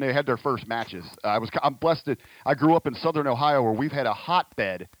was there when they had their first matches. I'm blessed that I grew up in Southern Ohio where we've had a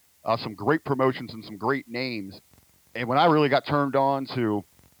hotbed of some great promotions and some great names. And when I really got turned on to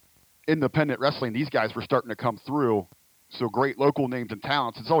independent wrestling, these guys were starting to come through. So great local names and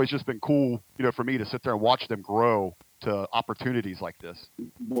talents. It's always just been cool, for me to sit there and watch them grow to opportunities like this.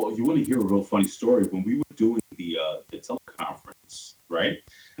 Well, you want to hear a real funny story? When we were doing the teleconference, right?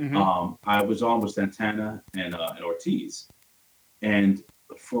 Mm-hmm. I was on with Santana and Ortiz. And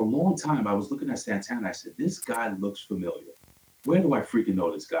for a long time, I was looking at Santana. I said, this guy looks familiar. Where do I freaking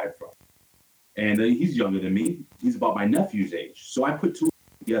know this guy from? And he's younger than me. He's about my nephew's age. So I put two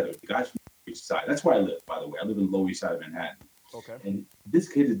together. The guy's from the East Side. That's where I live, by the way. I live in the Lower East Side of Manhattan. Okay. And this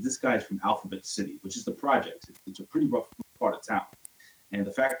guy is from Alphabet City, which is the project. It's a pretty rough part of town. And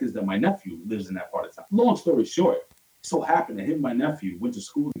the fact is that my nephew lives in that part of town. Long story short, it so happened that him and my nephew went to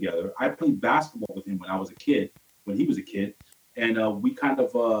school together. I played basketball with him when he was a kid. And we kind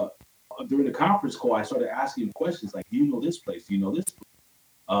of, during the conference call, I started asking him questions like, do you know this place? Do you know this place?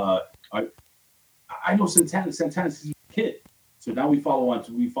 I know Santana since he was a kid. So now we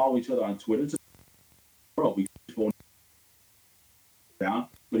follow each other on Twitter. Bro, we phone down.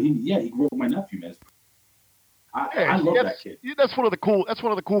 But he grew up with my nephew, man. I love that kid. That's one of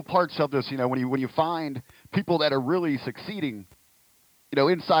the cool parts of this, when you find people that are really succeeding,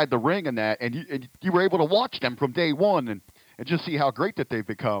 inside the ring and that, and you were able to watch them from day one and just see how great that they've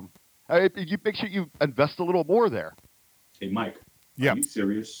become. You make sure you invest a little more there. Hey, Mike. Yeah. Are you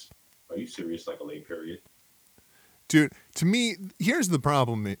serious? Are you serious like a late period? Dude, to me, here's the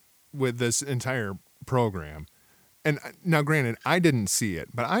problem with this entire program. And now, granted, I didn't see it,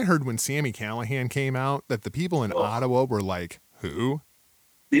 but I heard when Sami Callihan came out that the people in Ottawa were like, who?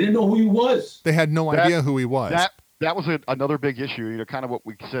 They didn't know who he was. They had no idea who he was. That was another big issue, kind of what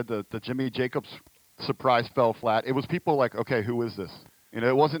we said, the Jimmy Jacobs surprise fell flat. It was people like, okay, who is this?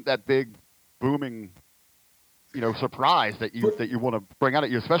 It wasn't that big booming, surprise that you want to bring out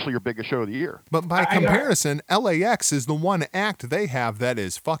at you, especially your biggest show of the year. But by comparison, LAX is the one act they have that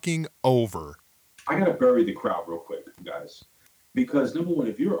is fucking over. I gotta bury the crowd real quick, guys, because number one,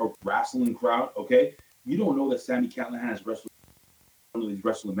 if you're a wrestling crowd, okay, you don't know that Sami Callihan has wrestled. You don't know he's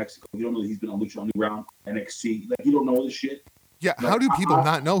wrestled in Mexico. You don't know that he's been on Lucha Underground, NXT. Like, you don't know this shit. Yeah, like, how do people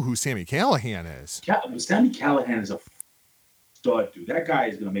not know who Sami Callihan is? Sami Callihan is a stud, dude. That guy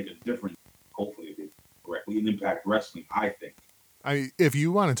is gonna make a difference. Hopefully, if it's correctly in Impact Wrestling, I think. If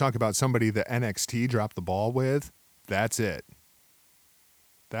you want to talk about somebody that NXT dropped the ball with, that's it.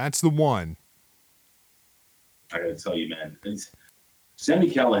 That's the one. I gotta tell you, man, Sami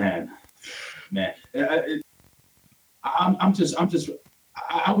Callihan, man. I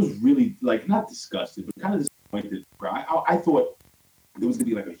was really like not disgusted, but kind of disappointed. I thought there was gonna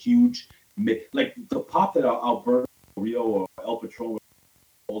be like a huge, like the pop that Alberto Rio or El Patron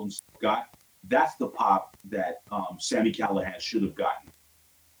got. That's the pop that Sami Callihan should have gotten.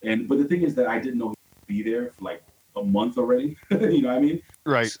 But the thing is that I didn't know he'd be there for like a month already. You know what I mean?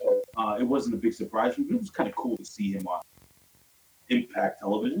 Right. So it wasn't a big surprise for me. It was kind of cool to see him on Impact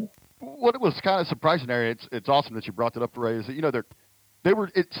Television. What it was kind of surprising there, it's awesome that you brought that up, Ray, is that they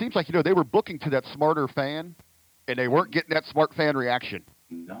were. It seems like they were booking to that smarter fan, and they weren't getting that smart fan reaction.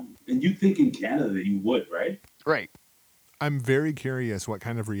 No, and you think in Canada that you would, right? Right. I'm very curious what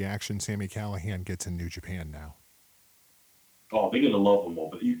kind of reaction Sami Callihan gets in New Japan now. Oh, they're gonna love him more.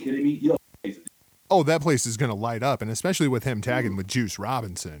 But are you kidding me? Oh, that place is gonna light up, and especially with him tagging with Juice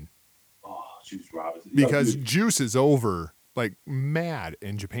Robinson. Oh, Juice Robinson. Because Juice is over like mad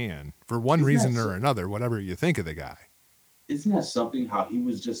in Japan for one reason or another, whatever you think of the guy. Isn't that something? How he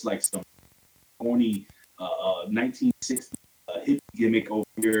was just like some corny 1960s hippie gimmick over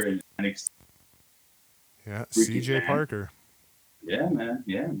here in NXT. Yeah, CJ Parker. Yeah, man.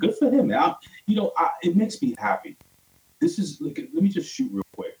 Yeah, good for him. Now, it makes me happy. This is let me just shoot real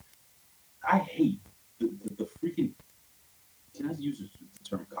quick. I hate the freaking. Can I use the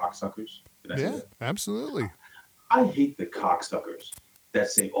term cocksuckers? Did I say Yeah, that? absolutely. I hate the cocksuckers that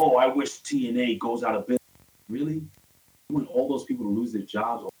say, "Oh, I wish TNA goes out of business." Really? You want all those people to lose their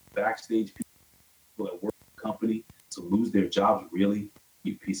jobs, or backstage people that work for the company to lose their jobs? Really?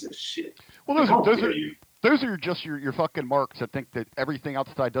 You piece of shit. Well, those How are those dare are you? those are just your fucking marks that think that everything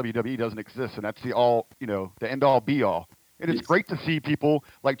outside WWE doesn't exist, and that's the all the end all be all. And it's great to see people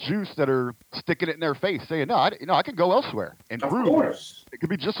like Juice that are sticking it in their face, saying, "No, I can go elsewhere and Of prove course. it could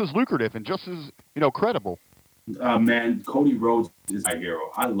be just as lucrative and just as credible." Man, Cody Rhodes is my hero.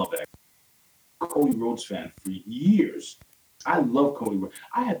 I love that. Cody Rhodes fan for years. I love Cody Rhodes.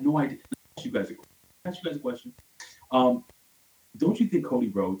 I have no idea. Ask you guys a question. Don't you think Cody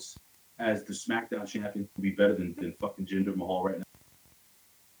Rhodes as the SmackDown champion would be better than fucking Jinder Mahal right now?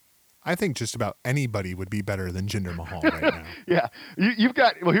 I think just about anybody would be better than Jinder Mahal right now. Yeah, you've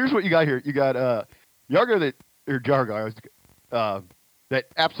got. Well, here's what you got here. You got Jargo that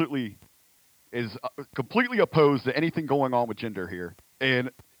absolutely is completely opposed to anything going on with Jinder here,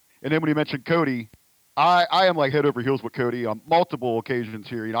 and then when you mentioned Cody, I am like head over heels with Cody on multiple occasions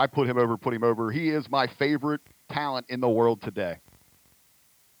here. I put him over. He is my favorite talent in the world today.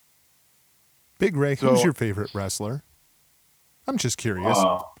 Big Ray, So- who's your favorite wrestler? I'm just curious.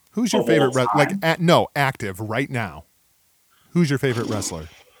 Who's your of favorite all time? active right now? Who's your favorite wrestler?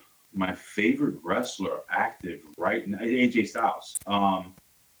 My favorite wrestler active right now, AJ Styles.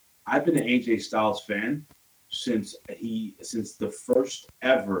 I've been an AJ Styles fan since the first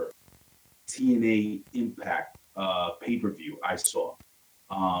ever TNA Impact pay-per-view I saw.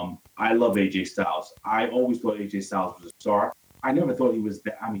 I love AJ Styles. I always thought AJ Styles was a star. I never thought he was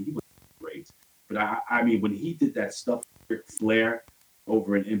that. I mean, he was great, but I mean, when he did that stuff with Ric Flair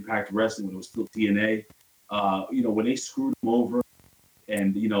over in Impact Wrestling when it was still TNA, when they screwed him over,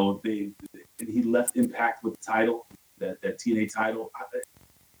 and he left Impact with the title, that TNA title.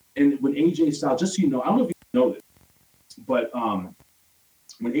 And when AJ Styles, just so you know, I don't know if you know this, but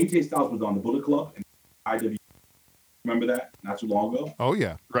when AJ Styles was on the Bullet Club and IW, remember that not too long ago? Oh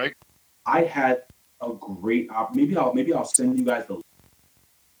yeah. Right? I had a great maybe I'll send you guys the link.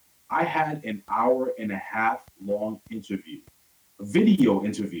 I had an hour and a half long interview, a video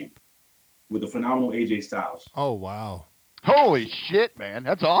interview with the phenomenal AJ Styles. Oh wow. Holy shit, man,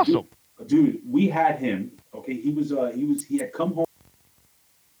 that's awesome. Dude, we had him. Okay, he had come home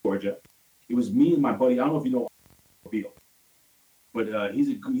from Georgia. It was me and my buddy. I don't know if you know Beal, but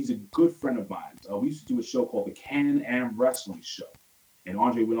he's a good friend of mine. We used to do a show called the Can-Am Wrestling Show, and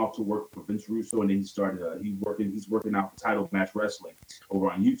Andre went off to work for Vince Russo, and then he started. He's working out for Title Match Wrestling over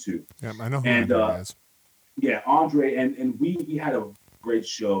on YouTube. Yeah, I know who And Andre is. yeah, Andre and we had a great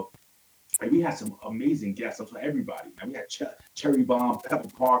show. And we had some amazing guests. I'm sorry, everybody. And we had Cherry Bomb, Pepper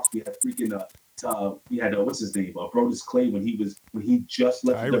Parks. We had freaking we had what's his name? Brodus Clay when he just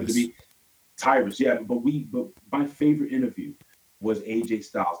left Tyrus. WWE. Tyrus, yeah. But my favorite interview was AJ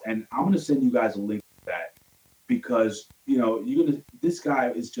Styles, and I'm gonna send you guys a link to that because this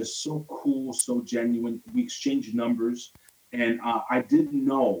guy is just so cool, so genuine. We exchanged numbers, and I didn't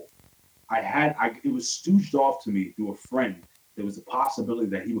know it was stooged off to me through a friend. There was a possibility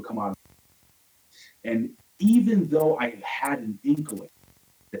that he would come out. And even though I had an inkling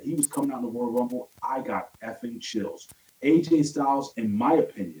that he was coming out in the Royal Rumble, I got effing chills. AJ Styles, in my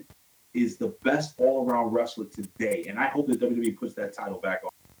opinion, is the best all-around wrestler today. And I hope that WWE puts that title back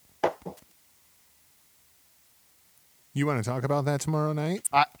on. You want to talk about that tomorrow night?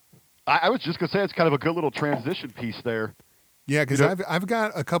 I was just gonna say it's kind of a good little transition piece there. Yeah, because I've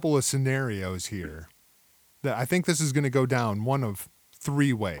got a couple of scenarios here that I think this is going to go down one of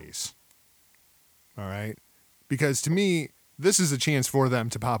three ways. All right, because to me, this is a chance for them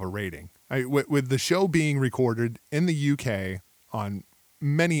to pop a rating. With the show being recorded in the UK on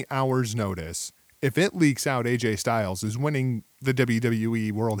many hours' notice, if it leaks out AJ Styles is winning the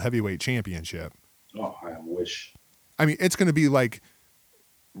WWE World Heavyweight Championship, Oh, I wish. I mean, it's going to be like,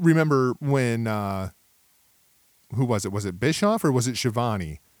 remember when, who was it? Was it Bischoff or was it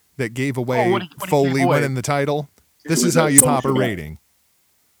Shivani that gave away when he gave Foley away. winning the title? This It was is how you Tony pop a Schiavone. rating.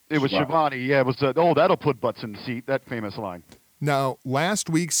 It was Wow. Shivani. Yeah, it was. That'll put butts in the seat. That famous line. Now, last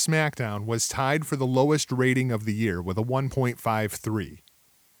week's SmackDown was tied for the lowest rating of the year with a 1.53.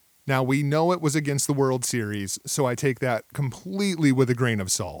 Now, we know it was against the World Series, so I take that completely with a grain of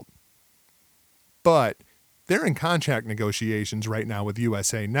salt. But they're in contract negotiations right now with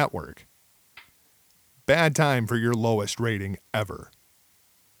USA Network. Bad time for your lowest rating ever.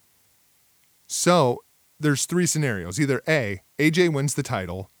 So, there's three scenarios. Either A, AJ wins the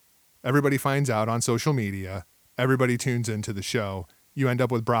title, everybody finds out on social media, everybody tunes into the show, you end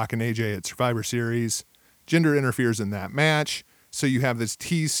up with Brock and AJ at Survivor Series, Jinder interferes in that match, So you have this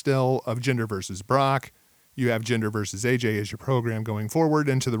tease still of Jinder versus Brock. You have Jinder versus AJ as your program going forward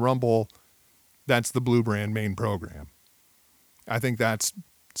into the Rumble. That's the Blue Brand main program. I think that's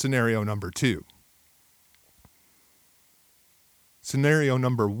scenario number 2. Scenario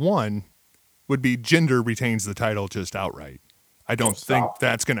number 1 would be Jinder retains the title just outright. I don't think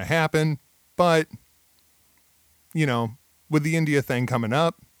that's going to happen, but, you know, with the India thing coming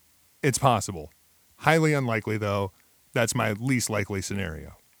up, it's possible. Highly unlikely, though. That's my least likely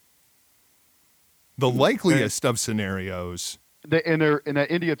scenario. The likeliest of scenarios... In that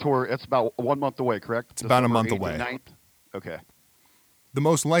India tour, it's about 1 month away, correct? It's about a month December away. 8th, 9th? Okay. The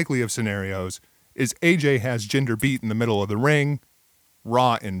most likely of scenarios is AJ has Jinder beat in the middle of the ring,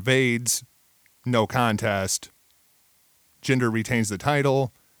 Raw invades, no contest, Jinder retains the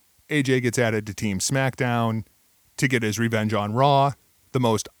title, AJ gets added to Team SmackDown to get his revenge on Raw, the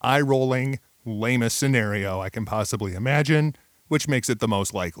most eye-rolling, lamest scenario I can possibly imagine, which makes it the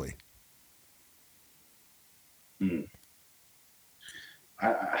most likely.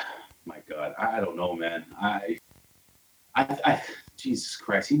 My God, I don't know, man. I Jesus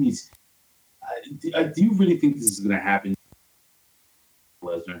Christ, he needs. Do you really think this is going to happen,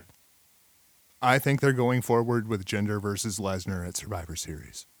 Lesnar? I think they're going forward with Jinder versus Lesnar at Survivor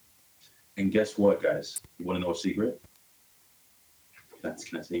Series. And guess what, guys? You want to know a secret? Can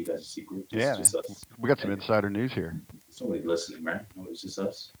I tell you guys a secret? Just us. We got some insider news here. Somebody listening, right? No, it's just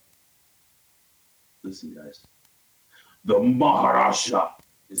us. Listen, guys. The Maharaja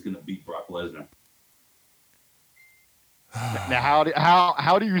is going to beat Brock Lesnar. Now,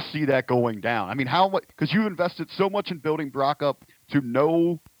 how do you see that going down? I mean, how much? Because you invested so much in building Brock up to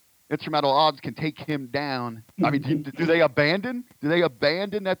no instrumental odds can take him down. I mean, do they abandon? Do they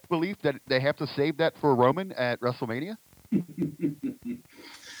abandon that belief that they have to save that for Roman at WrestleMania?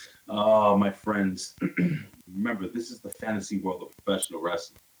 Oh, my friends. Remember, this is the fantasy world of professional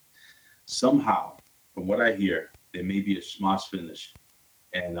wrestling. Somehow, from what I hear, there may be a schmoss finish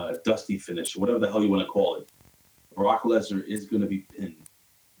and a dusty finish, whatever the hell you want to call it. Brock Lesnar is going to be pinned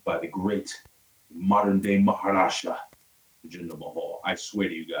by the great modern-day Maharaja, Jinder Mahal. I swear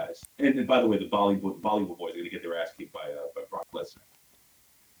to you guys. And by the way, the Bollywood boys are going to get their ass kicked by Brock Lesnar.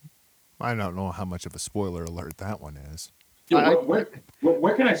 I don't know how much of a spoiler alert that one is. Yo,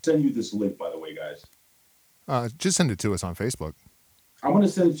 where can I send you this link, by the way, guys? Just send it to us on Facebook. I'm going to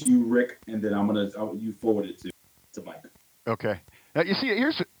send it to you, Rick, and then you forward it to Mike. Okay. Now, you see,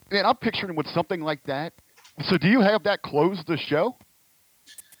 man, I'm picturing with something like that. So do you have that close the show?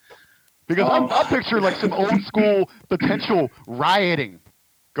 Because I'm picturing like some old school potential rioting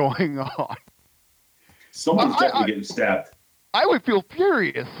going on. Someone's definitely getting stabbed. I would feel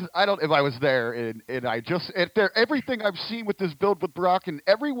furious. If I was there and everything I've seen with this build with Brock and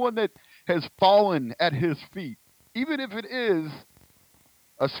everyone that has fallen at his feet, even if it is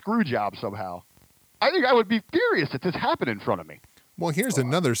a screw job somehow, I think I would be furious if this happened in front of me. Well, here's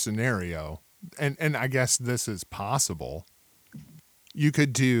another scenario, and I guess this is possible. You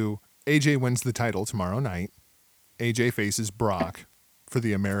could do AJ wins the title tomorrow night. AJ faces Brock for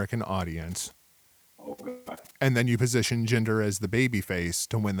the American audience. Oh, God. And then you position Jinder as the babyface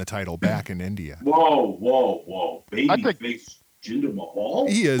to win the title back in India. Whoa. Babyface Jinder Mahal?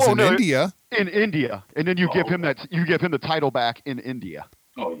 He is India. In India. And then you give him the title back in India.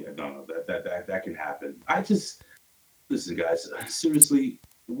 Oh yeah, no, that can happen. Listen, guys, seriously,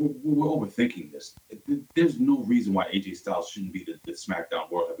 we're overthinking this. There's no reason why AJ Styles shouldn't be the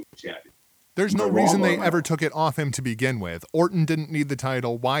SmackDown World Heavyweight Champion. There's no reason they ever took it off him to begin with. Orton didn't need the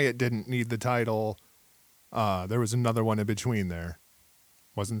title. Wyatt didn't need the title. There was another one in between there,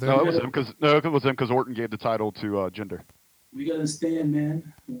 wasn't there? No, it was him because Orton gave the title to Jinder. We gotta understand,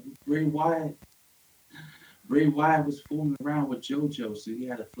 man. Bray Wyatt was fooling around with JoJo, so he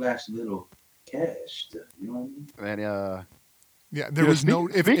had to flash a little cash. You know what I mean? And yeah, there was no.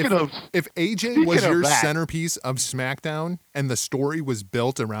 If AJ was your that, centerpiece of SmackDown and the story was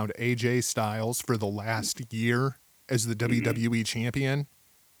built around AJ Styles for the last year as the WWE champion,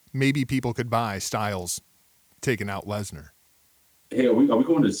 maybe people could buy Styles taking out Lesnar. Hey, are we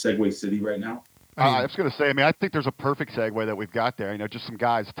going to Segway City right now? I was going to say, I think there's a perfect segue that we've got there. Just some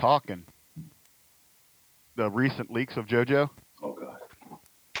guys talking. The recent leaks of JoJo. Oh, God.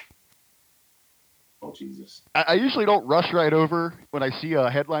 Oh, Jesus. I usually don't rush right over when I see a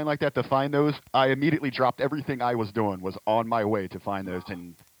headline like that to find those. I immediately dropped everything I was doing, was on my way to find those.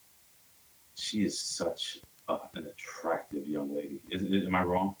 And she is such an attractive young lady. Am I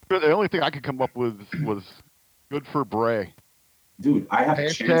wrong? The only thing I could come up with was good for Bray. Dude, I have a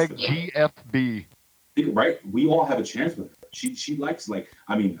chance with her. GFB. Right? We all have a chance with her. She likes,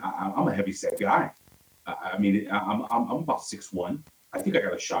 I'm a heavy set guy. I mean, I'm about 6'1". I think I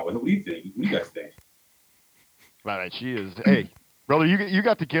got a shot with her. What do you think? What do you guys think? Right, she is. Hey, brother, you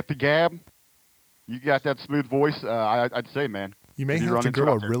got the gift of gab. You got that smooth voice. I'd say, man. You may if you have run to into her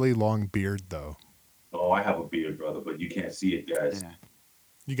grow out a there. really long beard, though. Oh, I have a beard, brother, but you can't see it, guys. Yeah.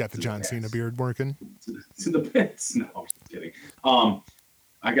 You got the To the John Cena pants. beard working. To the pits. No, I'm just kidding.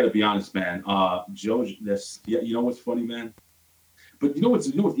 I gotta be honest, man. Joe, you know what's funny, man? But you know what's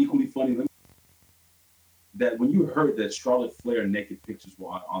equally funny? That when you heard that Charlotte Flair naked pictures were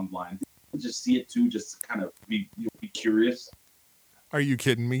online, did you just see it too, just to kind of be curious. Are you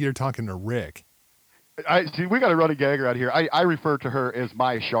kidding me? You're talking to Rick. I see. We got a running gag around here. I refer to her as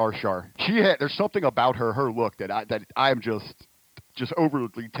my Shar Shar. There's something about her look that I am just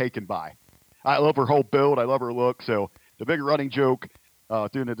overly taken by. I love her whole build. I love her look. So the big running joke,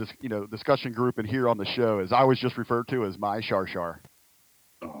 doing a discussion group and here on the show is I was just referred to as my Shar Shar.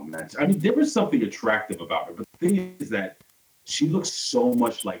 Oh man, I mean, there was something attractive about her, but the thing is that she looks so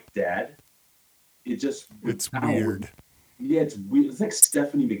much like Dad. It's weird. Yeah, it's weird. It's like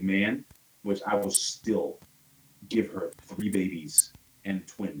Stephanie McMahon, which I will still give her 3 babies and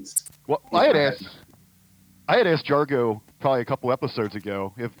twins. Well, I had asked Jargo probably a couple episodes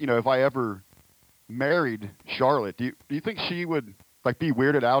ago if I ever married Charlotte, do you think she would be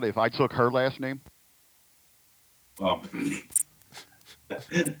weirded out if I took her last name?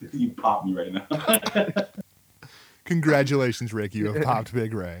 You popped me right now. Congratulations, Rick. You have popped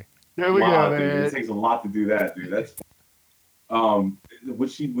Big Ray. There we Wow, go, dude, man. it takes a lot to do that, dude. That's would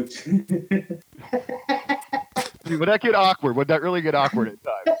Would that get awkward? Would that really get awkward at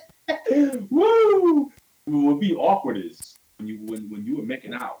times? Woo! What would be awkward is when you were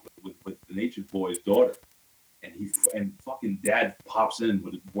making out with the Nature Boy's daughter, and fucking Dad pops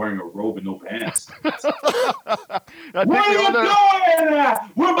in wearing a robe and no pants. I Where are you going?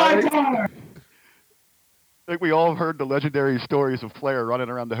 Where my daughter? think we all heard the legendary stories of Flair running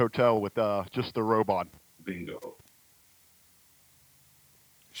around the hotel with just the robe on. Bingo.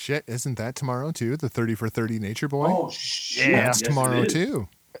 Shit, isn't that tomorrow too? The 30 for 30 Nature Boy? Oh shit! Yeah. That's Yes, tomorrow it is. too.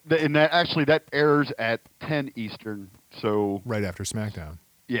 And that airs at 10 Eastern. So Right after SmackDown.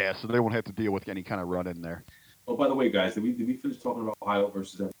 yeah, so they won't have to deal with any kind of run in there. Oh, by the way, guys, did we finish talking about Ohio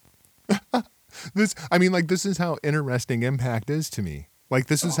versus? This is how interesting Impact is to me. Like,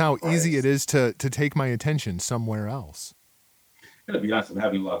 this is how easy it is to take my attention somewhere else. I'm gonna be honest, I'm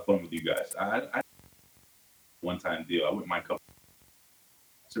having a lot of fun with you guys. I one-time deal. I wouldn't mind coming.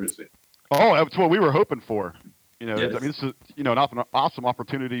 Seriously. Oh, that's what we were hoping for. Yes. I mean, this is an awesome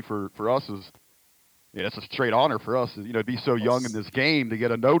opportunity for us. It's a straight honor for us. To be so young in this game to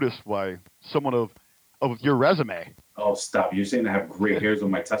get a notice by someone of your resume. Oh, stop! You're saying I have gray hairs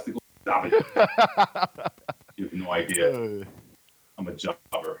on my testicles? Stop it! You have no idea. I'm a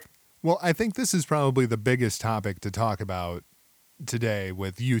jobber. Well, I think this is probably the biggest topic to talk about today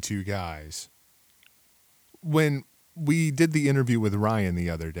with you two guys. When we did the interview with Ryan the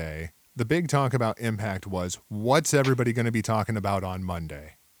other day, the big talk about Impact was, what's everybody going to be talking about on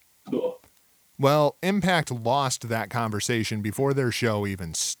Monday? Ugh. Well, Impact lost that conversation before their show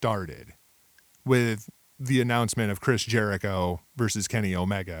even started with the announcement of Chris Jericho versus Kenny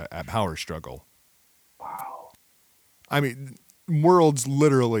Omega at Power Struggle. Wow. I mean, worlds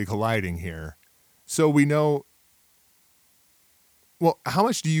literally colliding here. So we know. Well, how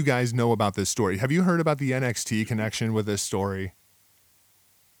much do you guys know about this story? Have you heard about the NXT connection with this story?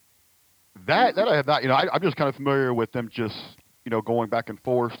 That I have not. I'm just kind of familiar with them just going back and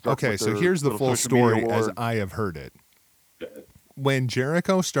forth. Okay, so here's the full story as I have heard it. When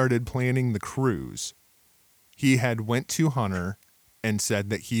Jericho started planning the cruise, he had went to Hunter and said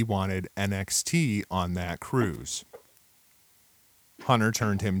that he wanted NXT on that cruise. Hunter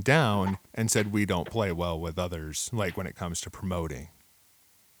turned him down and said, we don't play well with others, like when it comes to promoting.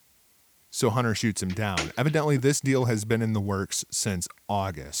 So Hunter shoots him down. Evidently, this deal has been in the works since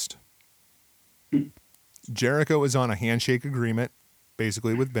August. Jericho is on a handshake agreement,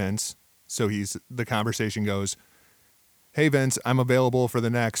 basically with Vince. So the conversation goes, hey, Vince, I'm available for the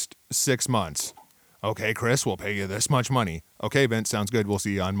next 6 months. Okay, Chris, we'll pay you this much money. Okay, Vince, sounds good. We'll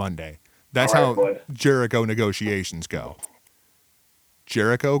see you on Monday. That's All how right, bud. Jericho negotiations go.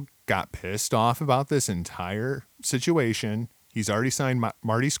 Jericho got pissed off about this entire situation. He's already signed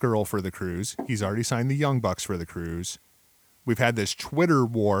Marty Scurll for the cruise. He's already signed the Young Bucks for the cruise. We've had this Twitter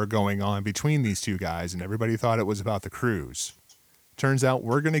war going on between these two guys, and everybody thought it was about the cruise. Turns out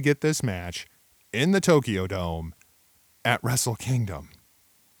we're going to get this match in the Tokyo Dome at Wrestle Kingdom.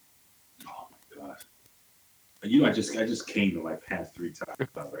 Oh my god. I just came to my pants 3 times,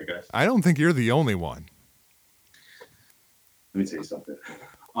 right, guys? I don't think you're the only one. Let me tell you something.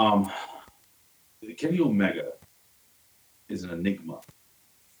 Kenny Omega is an enigma.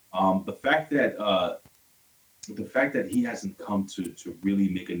 The fact that he hasn't come to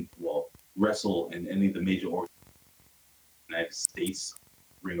really wrestle in any of the major United States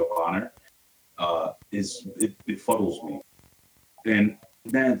Ring of Honor it befuddles me. And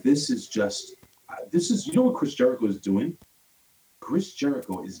man, this is you know what Chris Jericho is doing? Chris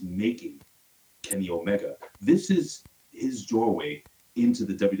Jericho is making Kenny Omega. This is his doorway into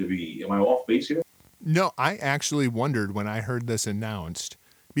the WWE. Am I off base here? No, I actually wondered when I heard this announced,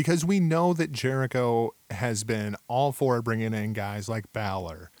 because we know that Jericho has been all for bringing in guys like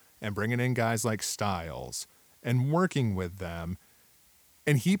Balor and bringing in guys like Styles and working with them.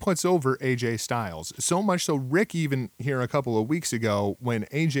 And he puts over AJ Styles. So much so, Rick even here a couple of weeks ago, when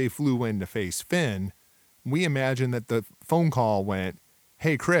AJ flew in to face Finn, we imagined that the phone call went,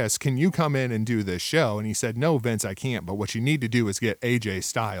 "Hey, Chris, can you come in and do this show?" And he said, "No, Vince, I can't. But what you need to do is get AJ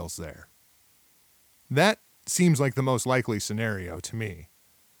Styles there." That seems like the most likely scenario to me.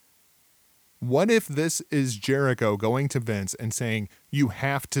 What if this is Jericho going to Vince and saying, "You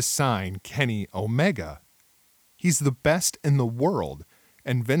have to sign Kenny Omega. He's the best in the world."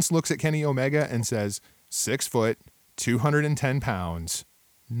 And Vince looks at Kenny Omega and says, 6 foot, 210 pounds.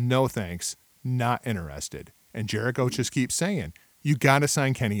 No thanks. Not interested. And Jericho just keeps saying, "You got to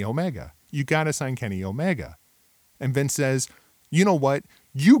sign Kenny Omega. You got to sign Kenny Omega." And Vince says, "You know what?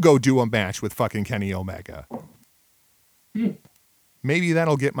 You go do a match with fucking Kenny Omega. Maybe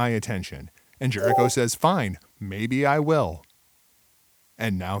that'll get my attention." And Jericho says, "Fine, maybe I will."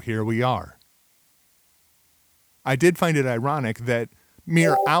 And now here we are. I did find it ironic that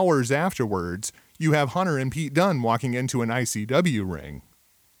mere hours afterwards, you have Hunter and Pete Dunne walking into an ICW ring.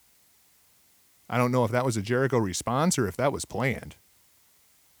 I don't know if that was a Jericho response or if that was planned.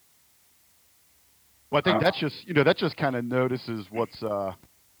 Well, I think that just kind of notices what's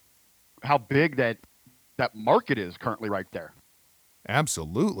how big that market is currently right there.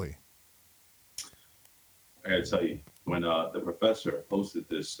 Absolutely. I gotta tell you, when the professor posted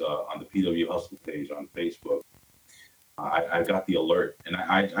this on the PW Hustle page on Facebook, I got the alert, and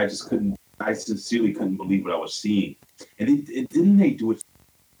I sincerely couldn't believe what I was seeing. And didn't they do it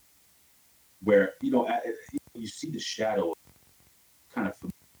where, you see the shadow kind of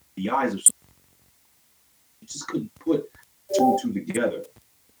from the eyes of someone. You just couldn't put two and two together.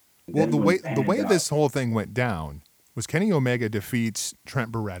 And Well, then the way this whole thing went down was Kenny Omega defeats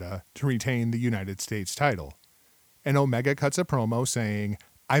Trent Beretta to retain the United States title. And Omega cuts a promo saying,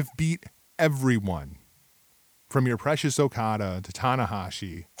 "I've beat everyone. From your precious Okada to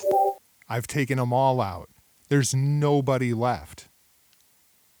Tanahashi, I've taken them all out. There's nobody left.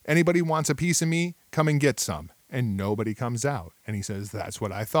 Anybody wants a piece of me, come and get some." And nobody comes out. And he says, "That's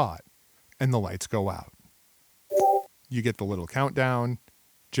what I thought." And the lights go out. You get the little countdown.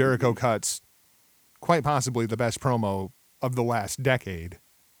 Jericho cuts quite possibly the best promo of the last decade.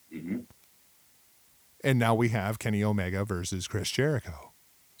 Mm-hmm. And now we have Kenny Omega versus Chris Jericho.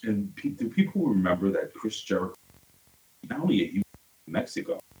 And do people remember that Chris Jericho, not only in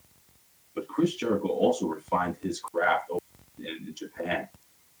Mexico, but Chris Jericho also refined his craft in Japan.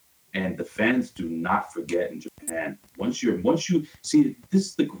 And the fans do not forget in Japan. Once you see, this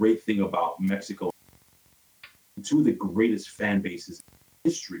is the great thing about Mexico. Two of the greatest fan bases in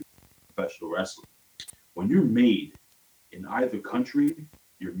history of professional wrestling. When you're made in either country,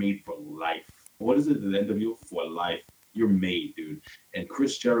 you're made for life. What is it, the NWO? For life. You're made, dude. And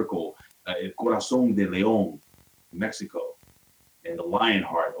Chris Jericho, El Corazón de León, Mexico, and the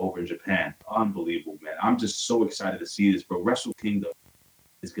Lionheart over in Japan. Unbelievable, man. I'm just so excited to see this, bro. Wrestle Kingdom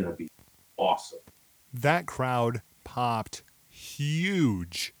is going to be awesome. That crowd popped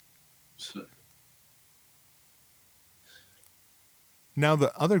huge. Now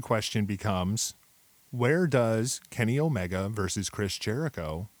the other question becomes, where does Kenny Omega versus Chris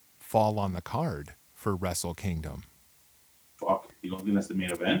Jericho fall on the card for Wrestle Kingdom? Fuck, you don't think that's the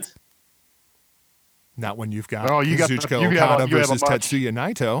main event? Not when you've got Oh, you got- Kazuchika you have Okada a- you have a versus much- Tetsuya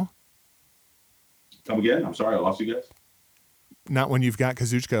Naito. Come again? I'm sorry, I lost you guys. Not when you've got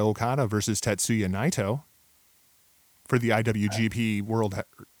Kazuchika Okada versus Tetsuya Naito for the IWGP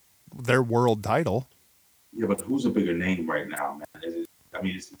their world title. Yeah, but who's a bigger name right now, man?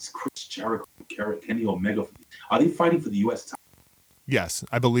 It's Chris Jericho, Kenny Omega. Are they fighting for the U.S. title? Yes,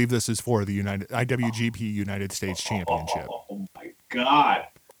 I believe this is for the IWGP United States Championship. Oh my god!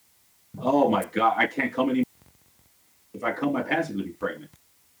 Oh my god! I can't come anymore. If I come, my pants are gonna be pregnant.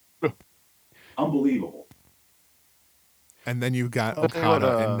 Unbelievable. And then you've got I'll tell you what,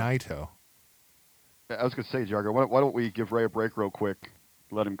 Okada and Naito. I was going to say, Jargo, why don't we give Ray a break real quick,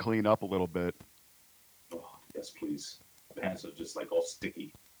 let him clean up a little bit. Oh, yes, please. My pants are just like all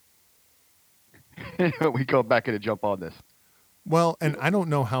sticky. we go back in and jump on this. Well, and I don't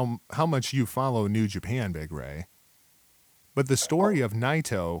know how much you follow New Japan, Big Ray, but the story of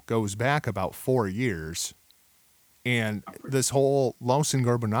Naito goes back about 4 years. And this whole Los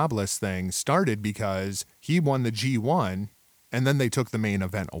Ingobernables thing started because he won the G1, and then they took the main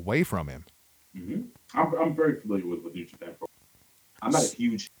event away from him. Mm-hmm. I'm very familiar with New Japan Pro. I'm not a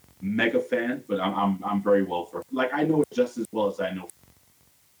huge mega fan, but I'm very well for. Like, I know it just as well as I know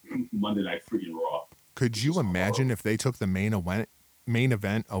Monday Night freaking Raw. Could you imagine if they took the main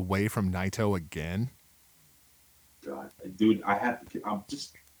event away from Naito again? God, dude, I'm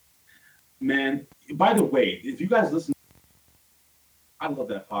just, man. By the way, if you guys listen, I love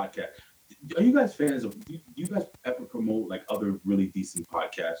that podcast. Are you guys fans of? Do you guys ever promote like other really decent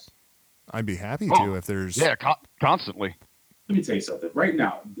podcasts? I'd be happy to if there's. Yeah, constantly. Let me tell you something. Right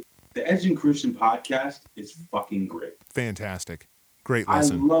now, the Edge and Christian podcast is fucking great. Fantastic, great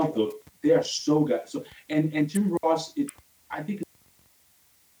listen. I love those. They are so good. So and Jim Ross, I think it's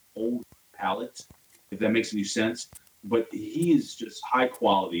old palate, if that makes any sense. But he is just high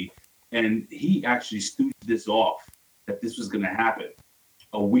quality, and he actually stood this off that this was going to happen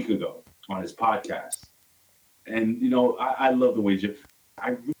a week ago on his podcast. And you know, I love the way Jim.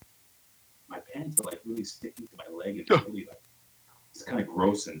 My pants are like really sticking to my leg, and it's really like it's kind of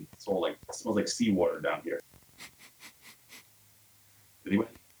gross, and it's all like it smells like seawater down here. Anyway.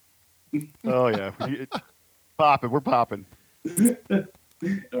 Oh yeah, popping. We're popping.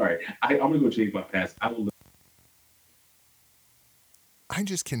 All right, I'm gonna go change my pants. I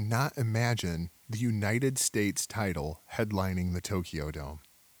just cannot imagine the United States title headlining the Tokyo Dome.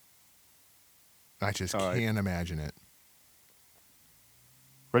 I just can't imagine it.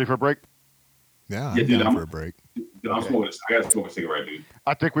 Ready for a break? Yeah, Yeah, I'm dude, down I'm- for a break. Dude, I'm smoking. I gotta smoke a cigarette, dude.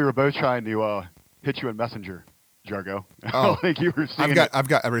 I think we were both trying to hit you in Messenger, Jargo. I Oh, don't think you were seeing I've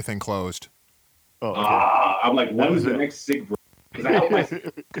got everything closed. Oh, okay. I'm like, when is the next cig break?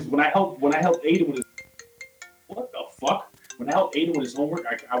 Because when I helped Aiden with his what the fuck? When I helped Aiden with his homework,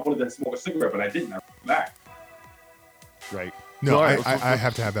 I wanted to smoke a cigarette, but I didn't. I went back. Right. No, All I right, I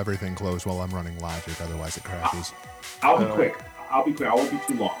have to have everything closed while I'm running Logic, otherwise it crashes. I'll be quick. I won't be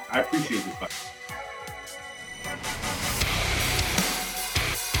too long. I appreciate this. But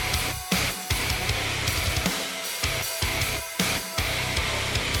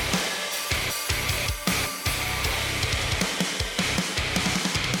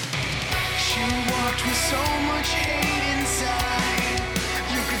She walked with so much hate inside.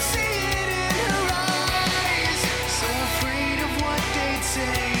 You could see it in her eyes. So afraid of what they'd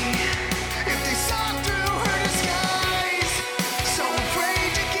say if they saw through her disguise. So afraid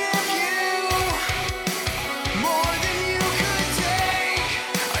to give you more than you could take.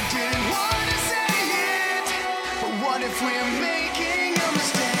 I didn't want to say it, but what if we're making a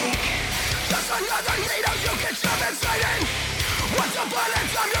mistake? Just another needle you can shove inside in. Once upon a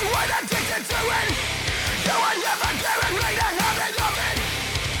time you were addicted to it. You were never guaranteed to have it of it.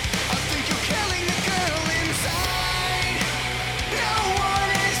 I think you're killing the girl inside. No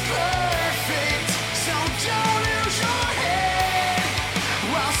one is perfect, so don't lose your head.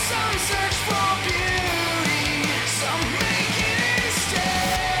 While some search for beauty, some make it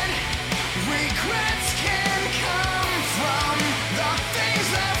instead. Regrets can come from the things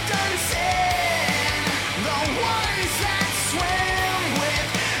left unsaid. The ones that swim with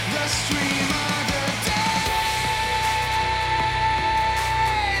the stream of the dead.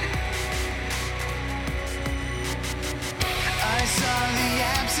 I saw the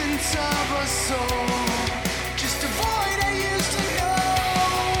absence of a soul, just a void I used to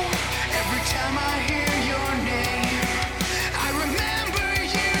know. Every time I hear your name, I remember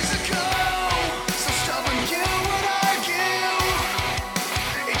years ago. So stubborn you would argue,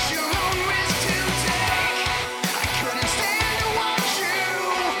 it's your own risk to take. I couldn't stand to watch you.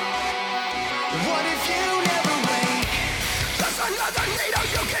 What if you never wake? Just another needle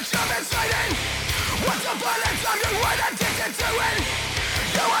you can shove inside in. Once upon a time you were addicted to it.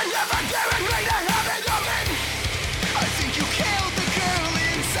 You were never guaranteed to have it of it. I think you killed the girl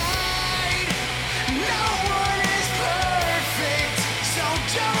inside. No one is perfect, so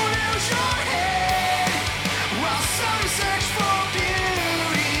don't lose your head. While some search for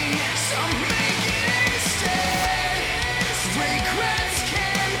beauty, some make it instead. Regrets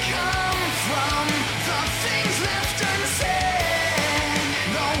can come from the things left unsaid.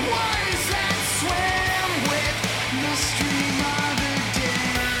 The ones that swim with the stream of the dead.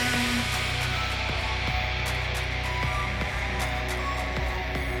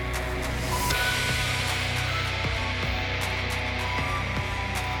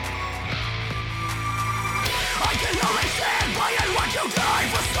 I can only stand by and watch you die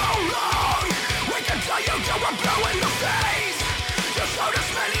for so long. We to rebel in the face. You showed us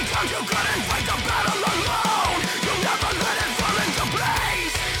many times you couldn't fight the battle alone. You never let it fall into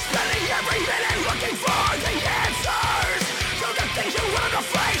place. Spending every minute looking for the answers to the things you wanted to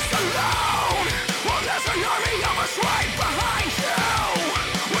face alone. Well, there's an army of us right behind you.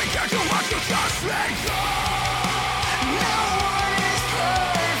 We care too much to just let go. No one is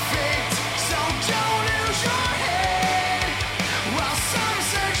perfect, so don't lose your head. While some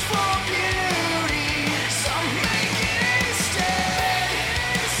search for beauty, some make it instead.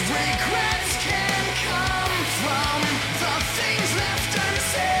 Regrets can come from the things left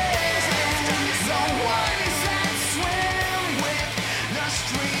unsaid. The ones that swim with the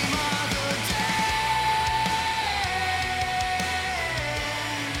stream of the dead.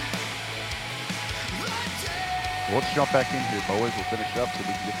 Let's jump back in here, boys. We'll finish up so we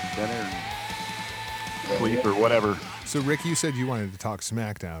can get some dinner and sleep or whatever. So, Rick, you said you wanted to talk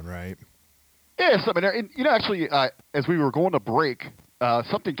SmackDown, right? Yeah, something there. And, actually, as we were going to break,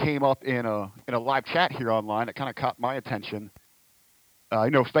 something came up in a live chat here online that kind of caught my attention.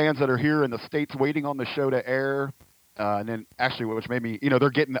 Fans that are here in the States waiting on the show to air, and then actually, which made me, they're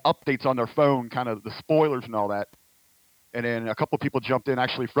getting the updates on their phone, kind of the spoilers and all that. And then a couple of people jumped in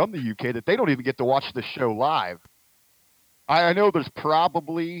actually from the UK that they don't even get to watch the show live. I know there's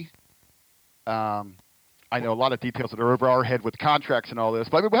probably, I know a lot of details that are over our head with contracts and all this,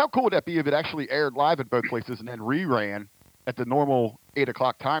 but I mean, how cool would that be if it actually aired live at both places and then reran at the normal 8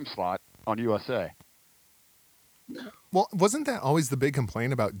 o'clock time slot on USA? Well, wasn't that always the big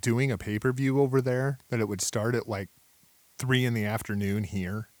complaint about doing a pay-per-view over there, that it would start at like 3 in the afternoon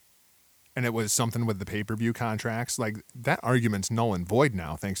here? And it was something with the pay-per-view contracts. Like, that argument's null and void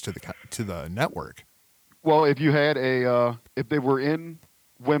now, thanks to the network. Well, if you had if they were in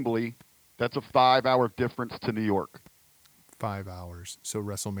Wembley, that's a 5-hour difference to New York. 5 hours. So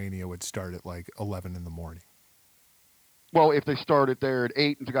WrestleMania would start at like 11 in the morning. Well, if they started there at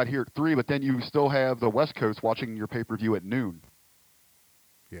 8 and got here at 3, but then you still have the West Coast watching your pay-per-view at noon.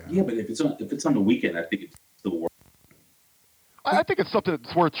 Yeah, but if it's on the weekend, I think it's still worth. I think it's something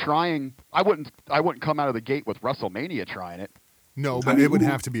that's worth trying. I wouldn't come out of the gate with WrestleMania trying it. No, but it would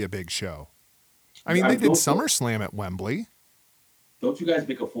have to be a big show. I mean, they did SummerSlam at Wembley. Don't you guys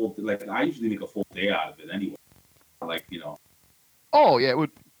make a full, like, I usually make a full day out of it anyway. Like, Oh, yeah, it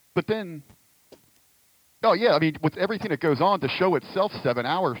would. But then, oh, yeah, I mean, with everything that goes on, the show itself 7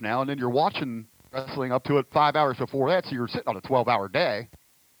 hours now, and then you're watching wrestling up to it 5 hours before that, so you're sitting on a 12-hour day.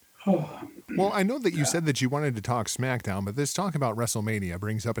 Well, I know that you said that you wanted to talk SmackDown, but this talk about WrestleMania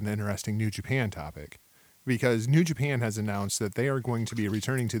brings up an interesting New Japan topic, because New Japan has announced that they are going to be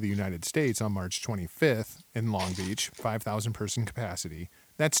returning to the United States on March 25th in Long Beach, 5,000 person capacity.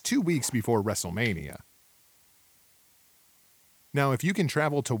 That's 2 weeks before WrestleMania. Now, if you can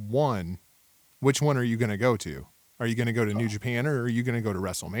travel to one, which one are you going to go to? Are you going to go to New Japan, or are you going to go to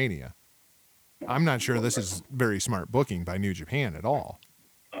WrestleMania? I'm not sure this is very smart booking by New Japan at all.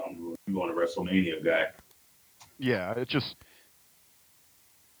 I'm going to WrestleMania, guy. Yeah, it's just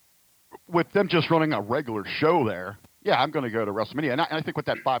with them just running a regular show there. Yeah, I'm going to go to WrestleMania, and I think with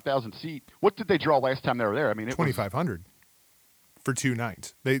that 5,000 seat, what did they draw last time they were there? I mean, it 2,500 for 2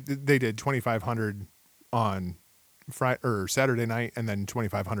 nights. They did 2,500 on Friday or Saturday night, and then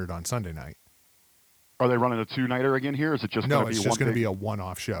 2,500 on Sunday night. Are they running a 2-nighter again here? Or is it just no? It's just going to be a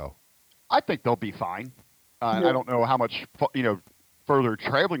one-off show. I think they'll be fine. And I don't know how much further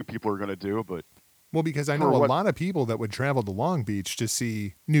traveling people are going to do, but well, because I know a lot of people that would travel to Long Beach to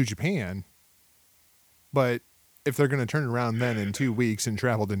see New Japan, but if they're going to turn around then in 2 weeks and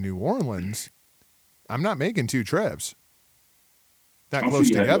travel to New Orleans, I'm not making 2 trips that close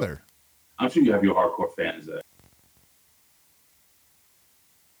together. I'm sure you have your hardcore fans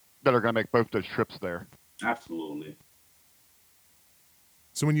that are going to make both those trips there. Absolutely.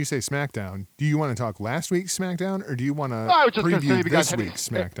 So when you say SmackDown, do you want to talk last week's SmackDown, or do you want to preview this week's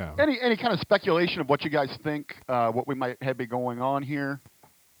SmackDown? Any kind of speculation of what you guys think, what we might have be going on here?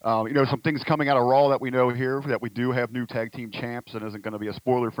 Some things coming out of Raw that we know here, that we do have new tag team champs, and isn't going to be a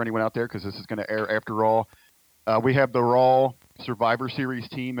spoiler for anyone out there because this is going to air after Raw. We have the Raw Survivor Series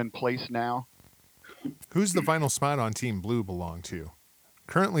team in place now. Who's the final spot on Team Blue belong to?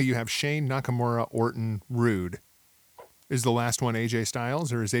 Currently, you have Shane, Nakamura, Orton, Rude. Is the last one AJ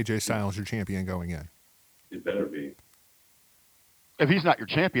Styles, or is AJ Styles your champion going in? It better be. If he's not your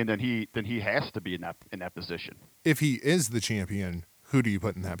champion, then he has to be in that position. If he is the champion, who do you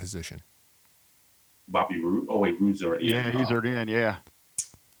put in that position? Bobby Roode. Oh wait, Roode's already in. Yeah, he's already in. Yeah.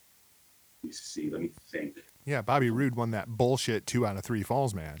 Let me think. Yeah, Bobby Roode won that bullshit 2 out of 3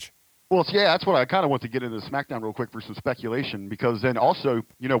 falls match. Well, yeah, that's what I kind of want to get into SmackDown real quick for some speculation, because then also,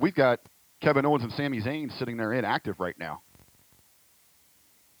 we've got Kevin Owens and Sami Zayn sitting there inactive right now.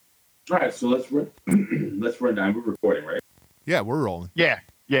 All right, so let's run. Let's run down. We're recording, right? Yeah, we're rolling. Yeah,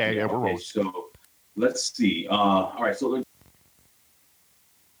 we're okay, rolling. So let's see. All right, so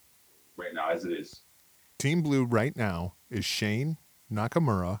right now, as it is, Team Blue right now is Shane,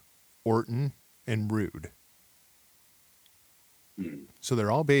 Nakamura, Orton, and Rude. So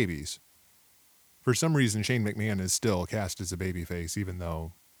they're all babies. For some reason, Shane McMahon is still cast as a babyface, even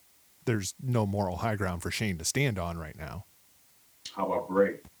though there's no moral high ground for Shane to stand on right now. How about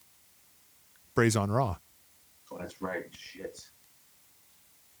Bray? Bray's on Raw. Oh, that's right. Shit.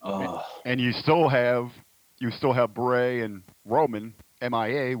 And you still have Bray and Roman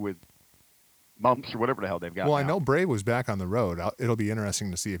MIA with mumps or whatever the hell they've got. Well, now. I know Bray was back on the road. It'll be interesting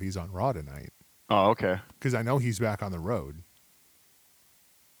to see if he's on Raw tonight. Oh, okay. Because I know he's back on the road.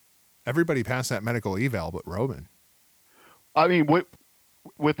 Everybody passed that medical eval but Roman. I mean,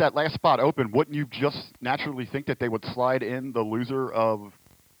 with that last spot open, wouldn't you just naturally think that they would slide in the loser of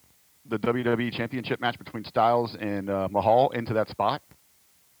the WWE Championship match between Styles and Mahal into that spot?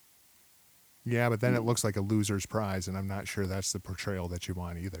 Yeah, but then it looks like a loser's prize, and I'm not sure that's the portrayal that you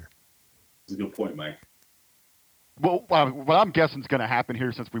want either. That's a good point, Mike. Well, what I'm guessing is going to happen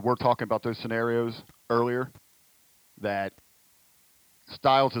here, since we were talking about those scenarios earlier, that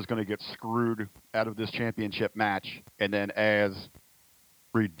Styles is going to get screwed out of this championship match, and then as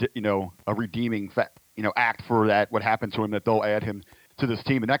a redeeming act for that, what happened to him, that they'll add him to this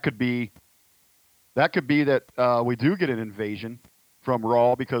team, and that could be that we do get an invasion from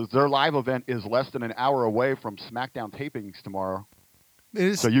Raw, because their live event is less than an hour away from SmackDown tapings tomorrow.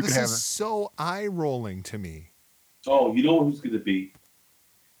 This is so eye-rolling to me. Oh, you know who's going to be?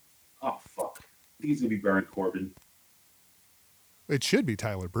 Oh, fuck. I think he's going to be Baron Corbin. It should be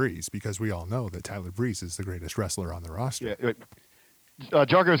Tyler Breeze, because we all know that Tyler Breeze is the greatest wrestler on the roster. Yeah,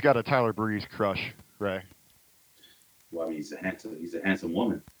 Jargo's got a Tyler Breeze crush, Ray. Well, I mean, he's a handsome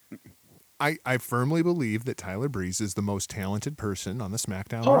woman. I firmly believe that Tyler Breeze is the most talented person on the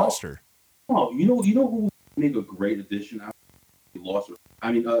SmackDown roster. Oh, you know who would make a great addition?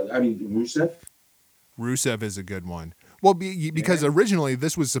 I mean, Rusev. Rusev is a good one. Well, because originally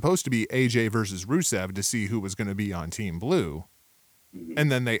this was supposed to be AJ versus Rusev to see who was going to be on Team Blue. Mm-hmm.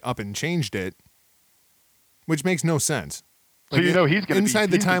 And then they up and changed it, which makes no sense. Like, so he's going to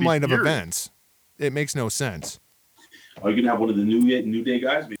inside the timeline of events. It makes no sense. Are you going to have one of the New Day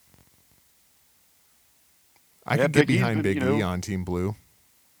guys? I could get behind Big E on Team Blue.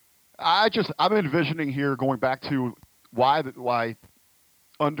 I'm envisioning here, going back to why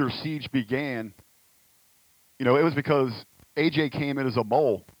Under Siege began. It was because AJ came in as a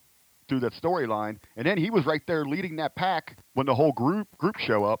mole through that storyline, and then he was right there leading that pack when the whole group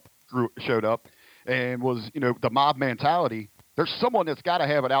showed up, and was the mob mentality. There's someone that's got to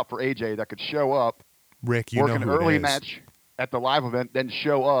have it out for AJ that could show up, Rick, you work know an who early it is. match at the live event, then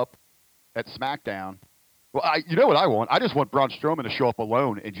show up at SmackDown. Well, you know what I want? I just want Braun Strowman to show up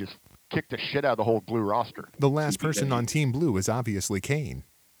alone and just kick the shit out of the whole Blue roster. The last person on Team Blue is obviously Kane.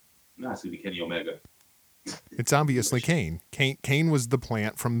 No, it's going to be Kenny Omega. It's obviously Kane. Kane was the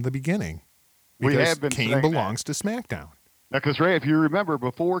plant from the beginning. Because we have been Kane belongs to SmackDown. Now, because Ray, if you remember,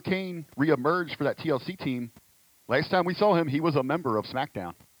 before Kane reemerged for that TLC team, last time we saw him, he was a member of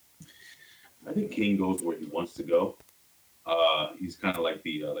SmackDown. I think Kane goes where he wants to go. He's kind of like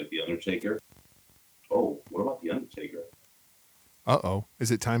the Undertaker. Oh, what about the Undertaker? Uh-oh.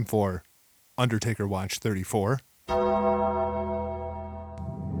 Is it time for Undertaker Watch 34?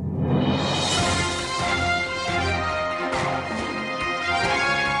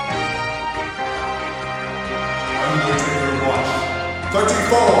 Undertaker Watch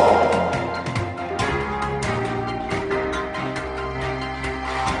 34.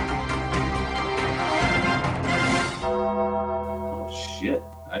 Oh, shit.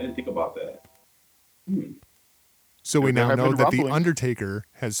 I didn't think about that. So we now have know been that The rumblings. Undertaker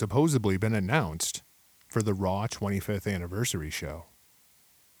has supposedly been announced for the Raw 25th anniversary show.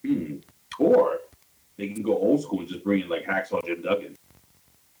 Or they can go old school and just bring in like Hacksaw Jim Duggan.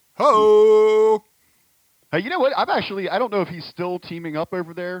 Ho! Hey, you know what? I don't know if he's still teaming up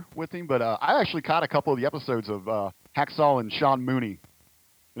over there with him, but I actually caught a couple of the episodes of Hacksaw and Sean Mooney.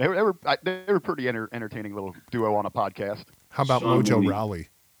 They were pretty entertaining little duo on a podcast. How about Sean Mojo Mooney. Rawley?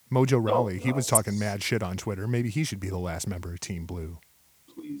 Mojo Rawley, he was God. talking mad shit on Twitter. Maybe he should be the last member of Team Blue.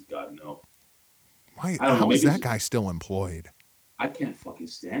 Please, God, no. Why? I don't know, How is maybe that it's- guy still employed? I can't fucking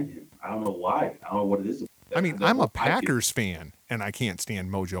stand him. I don't know why. I don't know what it is. I mean, I'm a Packers fan, and I can't stand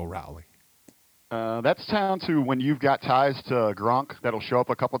Mojo Rawley. That's down to when you've got ties to Gronk that'll show up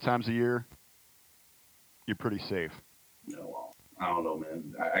a couple times a year. You're pretty safe. No, well, I don't know,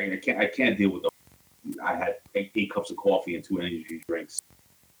 man. I can't deal with them. I had 8 cups of coffee and 2 energy drinks.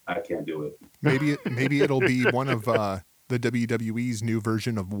 I can't do it. Maybe it'll be one of the WWE's new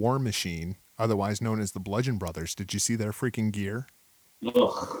version of War Machine, otherwise known as the Bludgeon Brothers. Did you see their freaking gear?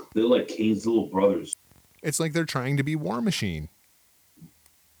 Ugh, they're like Kane's little brothers. It's like they're trying to be War Machine.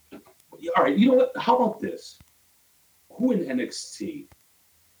 All right, you know what? How about this? Who in NXT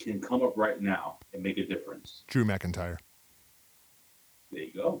can come up right now and make a difference? Drew McIntyre. There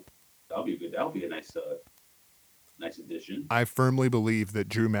you go. That'll be a nice addition. I firmly believe that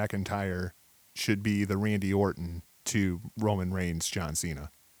Drew McIntyre should be the Randy Orton to Roman Reigns, John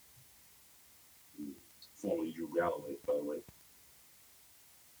Cena. Formerly Drew Galloway, by the way.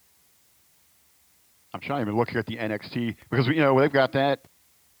 I'm trying to look here at the NXT because they've got that.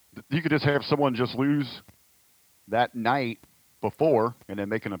 You could just have someone just lose that night before and then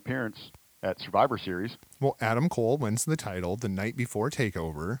make an appearance at Survivor Series. Well, Adam Cole wins the title the night before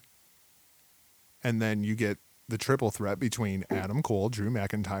TakeOver, and then you get the triple threat between Adam Cole, Drew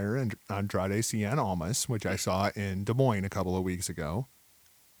McIntyre, and Andrade Cien Almas, which I saw in Des Moines a couple of weeks ago.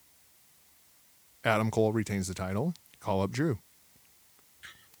 Adam Cole retains the title. Call up Drew.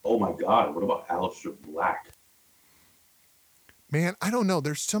 Oh my God! What about Aleister Black? Man, I don't know.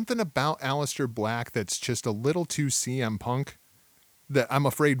 There's something about Aleister Black that's just a little too CM Punk that I'm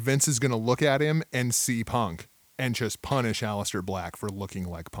afraid Vince is going to look at him and see Punk and just punish Aleister Black for looking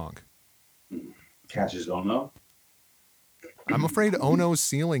like Punk. Catches Ono? I'm afraid Ono's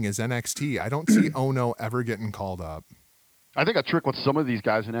ceiling is NXT. I don't see Ono ever getting called up. I think a trick with some of these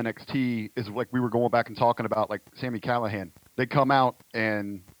guys in NXT is like we were going back and talking about, like Sami Callihan. They come out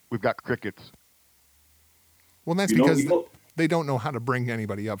and we've got crickets. Well, that's because they don't know how to bring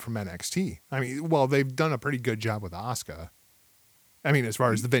anybody up from NXT. I mean, well, they've done a pretty good job with Asuka. I mean, as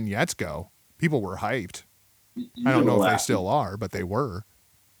far as the vignettes go, people were hyped. I don't know if they still are, but they were.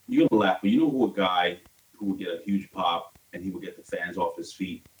 You're going to laugh, but you know who a guy who would get a huge pop and he would get the fans off his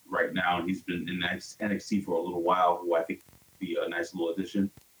feet right now, and he's been in NXT for a little while, who I think would be a nice little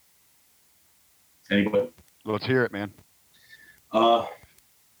addition? Anybody? Let's hear it, man. No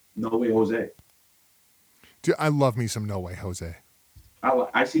Way Jose. Dude, I love me some No Way Jose.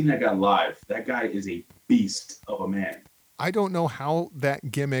 I seen that guy live. That guy is a beast of a man. I don't know how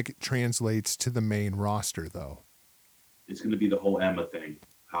that gimmick translates to the main roster, though. It's going to be the whole Emma thing.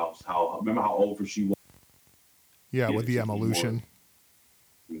 Remember how over she was? Yeah, with the evolution.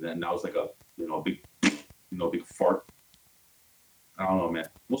 And then that was like a big fart. I don't know, man.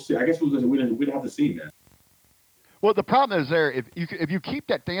 We'll see. I guess we'd have to see, man. Well, the problem is there if you keep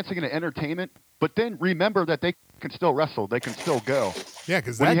that dancing into entertainment, but then remember that they can still wrestle, they can still go. Yeah,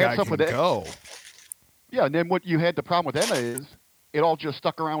 because that guy can go. Yeah, and then what you had the problem with Emma is it all just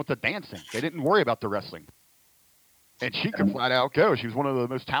stuck around with the dancing. They didn't worry about the wrestling. And she could flat out go. She was one of the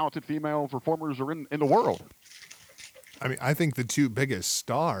most talented female performers in the world. I mean, I think the two biggest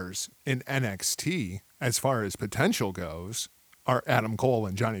stars in NXT, as far as potential goes, are Adam Cole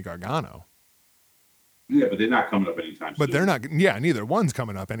and Johnny Gargano. Yeah, but they're not coming up anytime soon. But they're not, yeah, neither one's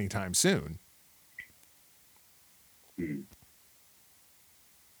coming up anytime soon.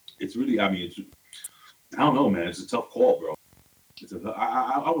 It's really, I don't know, man. It's a tough call, bro.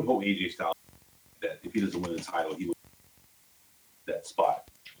 I would hope AJ Styles, that if he doesn't win the title, he would that spot.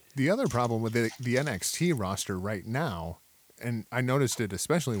 The other problem with the NXT roster right now, and I noticed it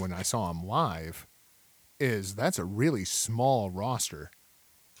especially when I saw him live, is that's a really small roster.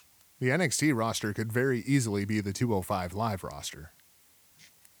 The NXT roster could very easily be the 205 Live roster.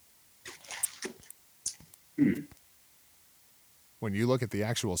 When you look at the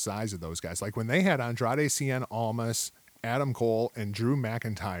actual size of those guys, like when they had Andrade Cien Almas, Adam Cole, and Drew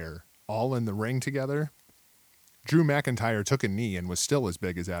McIntyre all in the ring together, Drew McIntyre took a knee and was still as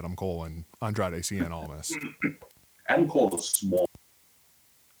big as Adam Cole and Andrade Cien Almas. Adam Cole was small.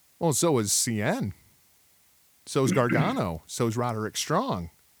 Well, so is Cien. So is Gargano. So is Roderick Strong.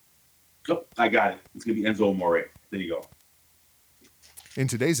 Oh, I got it. It's going to be Enzo Amore. There you go. In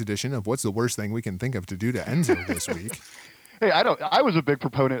today's edition of What's the Worst Thing We Can Think of to Do to Enzo this week. Hey, I was a big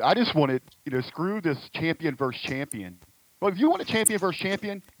proponent. I just wanted, screw this champion versus champion. Well, if you want a champion versus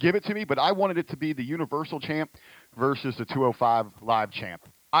champion, give it to me, but I wanted it to be the Universal Champ versus the 205 Live Champ.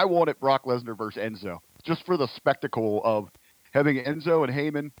 I wanted Brock Lesnar versus Enzo, just for the spectacle of having Enzo and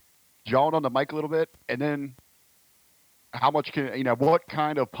Heyman jawing on the mic a little bit, and then how much what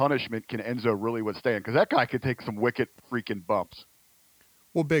kind of punishment can Enzo really withstand? Because that guy could take some wicked freaking bumps.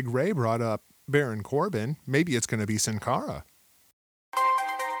 Well, Big Ray brought up Baron Corbin. Maybe it's going to be Sin Cara.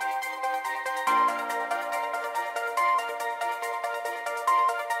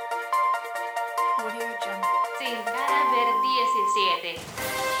 Audio Jungle. Sin Cara Insider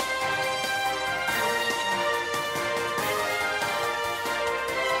 17.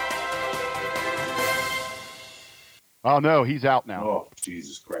 Oh no, he's out now. Oh,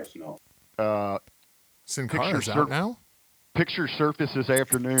 Jesus Christ, no. Sin Cara's Picture out now? Picture surfaced this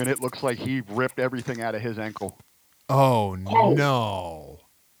afternoon. It looks like he ripped everything out of his ankle. Oh, Oh. no.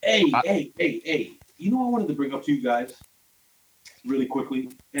 Hey. You know what I wanted to bring up to you guys really quickly?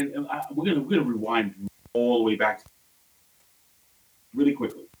 And we're gonna rewind all the way back really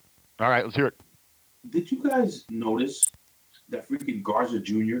quickly. All right, let's hear it. Did you guys notice that freaking Garza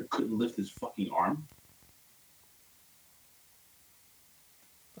Jr. couldn't lift his fucking arm?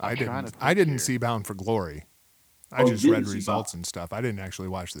 I trying didn't. to I think didn't here. see Bound for Glory. I Oh, just you read didn't see results Bound? and stuff. I didn't actually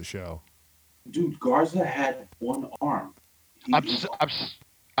watch the show. Dude, Garza had one arm.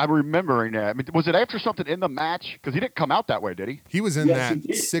 I'm remembering that. I mean, was it after something in the match? Because he didn't come out that way, did he? He was in Yes, he that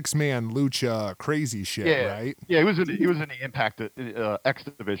did. 6-man lucha crazy shit, right? Yeah, he was in the Impact X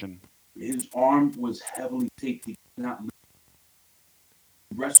division. His arm was heavily taped. He could not lift.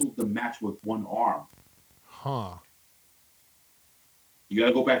 He wrestled the match with one arm. Huh. You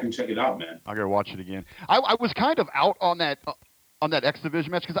gotta go back and check it out, man. I gotta watch it again. I was kind of out on that X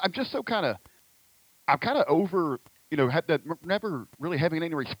division match because I'm just so I'm kind of over, had that never really having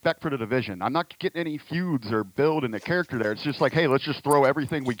any respect for the division. I'm not getting any feuds or building a character there. It's just like, hey, let's just throw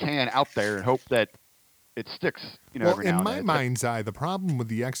everything we can out there and hope that it sticks. Well, every now in and my then. mind's eye, the problem with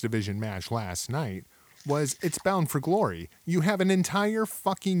the X Division match last night was it's Bound for Glory. You have an entire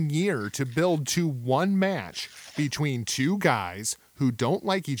fucking year to build to one match between two guys who don't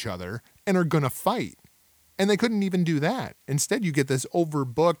like each other and are going to fight. And they couldn't even do that. Instead, you get this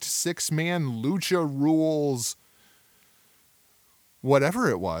overbooked 6-man lucha rules, whatever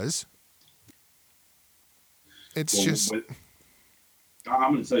it was. It's Well, just...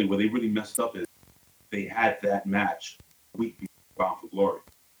 I'm gonna tell you where they really messed up is they had that match a week before Bound for Glory.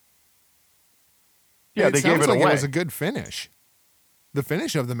 Yeah, it they gave sounds it like away. it was a good finish. The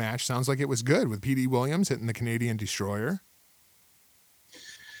finish of the match sounds like it was good with P.D. Williams hitting the Canadian Destroyer.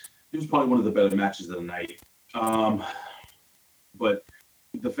 It was probably one of the better matches of the night. But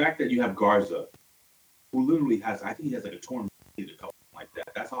the fact that you have Garza, who literally has, I think he has like a torn or something like that.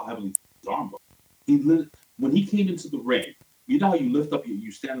 That's how heavily his arm was. When he came into the ring, you know how you lift up,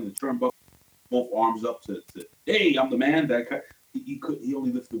 you stand on the turnbuckle, both arms up to hey, I'm the man. That guy, he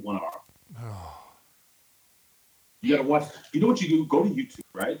only lifted one arm. Oh. You gotta watch. You know what you do? Go to YouTube,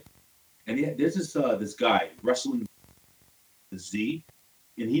 right? And there's this guy wrestling the Z,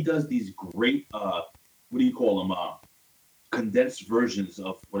 and he does these great what do you call them? Condensed versions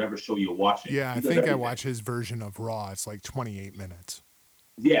of whatever show you're watching. Yeah, He I does think I everything. watch his version of Raw. It's like 28 minutes.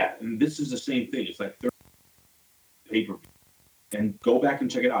 Yeah, and this is the same thing. It's like 30 pay-per-view. And go back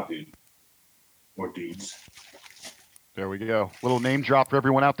and check it out, dude. Or dudes. There we go. Little name drop for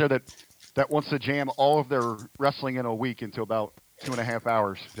everyone out there that wants to jam all of their wrestling in a week into about 2.5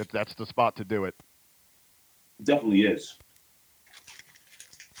 hours. That's the spot to do it. It definitely is.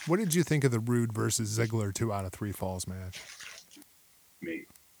 What did you think of the Rude versus Ziggler 2 out of 3 falls match? Me.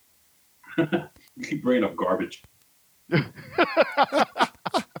 You keep bringing up garbage.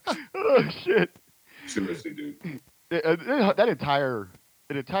 Oh shit! Seriously, dude. That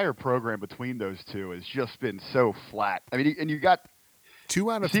entire program between those two has just been so flat. I mean, and you got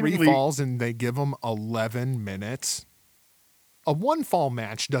 2 out of 3 seemingly- falls, and they give them 11 minutes. A 1 fall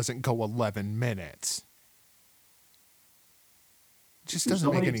match doesn't go 11 minutes. It just Can doesn't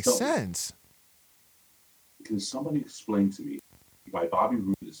make somebody any tell me? sense. Can somebody explain to me why Bobby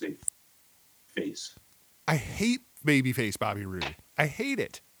Roode is a face? I hate babyface Bobby Roode. I hate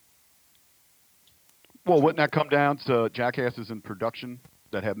it. well, wouldn't that come down to jackasses in production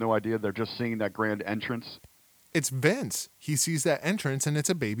that have no idea they're just seeing that grand entrance? It's Vince. He sees that entrance, and it's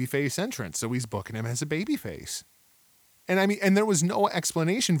a babyface entrance, so he's booking him as a babyface. And I mean, and there was no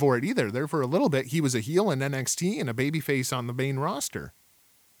explanation for it either. There for a little bit, he was a heel in NXT and a babyface on the main roster.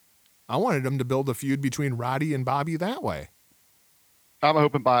 I wanted him to build a feud between Roddy and Bobby that way. I'm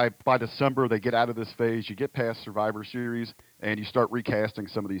hoping by December they get out of this phase, you get past Survivor Series, and you start recasting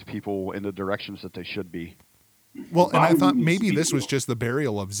some of these people in the directions that they should be. Well, and I Bobby thought Roode maybe needs to this be was heel. just the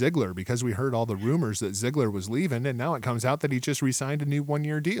burial of Ziggler because we heard all the rumors that Ziggler was leaving, and now it comes out that he just re-signed a new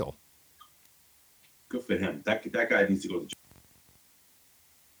 1-year deal. Good for him. That guy needs to go to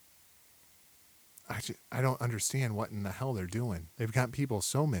jail. I don't understand what in the hell they're doing. They've got people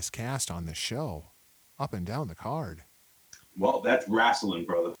so miscast on this show, up and down the card. Well, that's wrestling,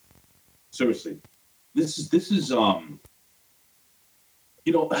 brother. Seriously. This is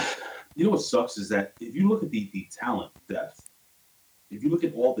you know what sucks is that if you look at the talent depth, if you look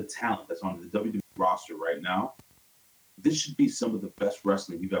at all the talent that's on the WWE roster right now, this should be some of the best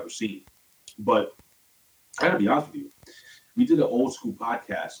wrestling you've ever seen. But I gotta be honest with you, we did an old school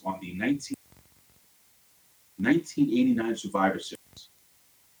podcast on the 1989 Survivor Series.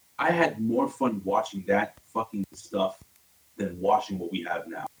 I had more fun watching that fucking stuff than watching what we have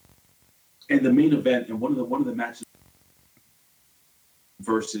now. And the main event and one of the matches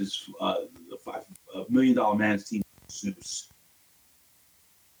versus the $5 million Man's Team Zeus.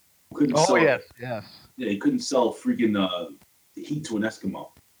 Yes. Yeah, he couldn't sell freaking heat to an Eskimo.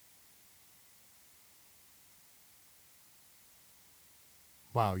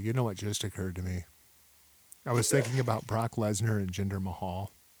 Wow, you know what just occurred to me? I was thinking about Brock Lesnar and Jinder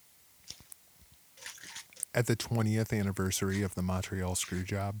Mahal at the 20th anniversary of the Montreal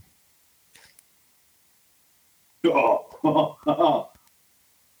Screwjob.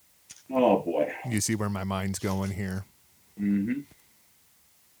 Oh boy. You see where my mind's going here? Mm-hmm.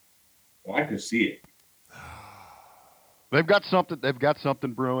 Well, I can see it. They've got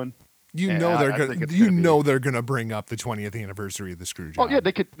something brewing. You And know I they're think gonna. it's You gonna be- know they're gonna bring up the 20th anniversary of the Screwjob. Oh yeah,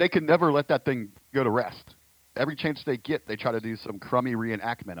 they could never let that thing go to rest. Every chance they get, they try to do some crummy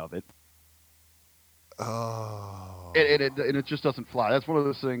reenactment of it, Oh. and it just doesn't fly. That's one of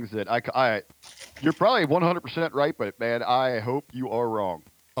those things that I you're probably 100% right, but man, I hope you are wrong.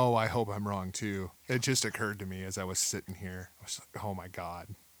 Oh, I hope I'm wrong too. It just occurred to me as I was sitting here. I was like, oh my god.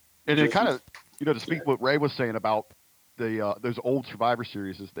 And it kind of, to speak what Ray was saying about the those old Survivor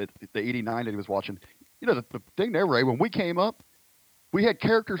series, is that the '89 that he was watching. The thing there, Ray, when we came up, we had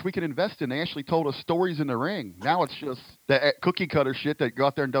characters we could invest in. They actually told us stories in the ring. Now it's just the cookie cutter shit that go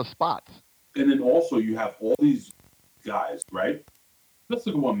out there and does spots. And then also you have all these guys, right? Let's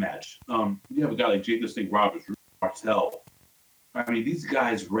look at one match. You have a guy like Jake the Snake Roberts, Rudy Martel. I mean, these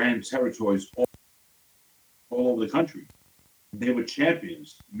guys ran territories all over the country. They were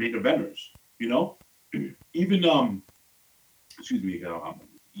champions, main eventers, Even, excuse me, I'm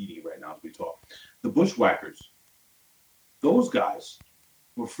eating right now as we talk. The Bushwhackers, those guys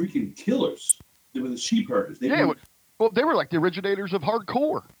were freaking killers. They were the sheep herders. They They were like the originators of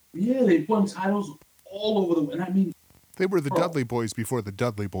hardcore. they won titles all over the. And I mean, They were the Bro. Dudley Boys before the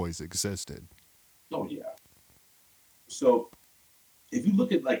Dudley Boys existed. oh yeah. So, if you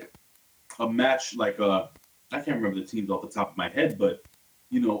look at like a match, like I can't remember the teams off the top of my head, but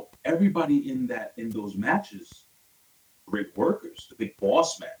everybody in those matches, great workers. The Big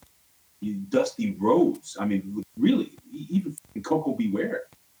Boss Man, Dusty Rhodes. I mean, really, even Coco Beware.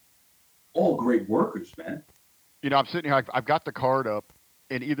 All great workers, man. I'm sitting here. I've got the card up,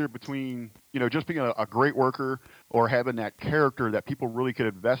 and either between just being a great worker or having that character that people really could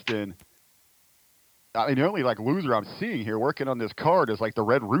invest in. I mean, the only loser I'm seeing here working on this card is the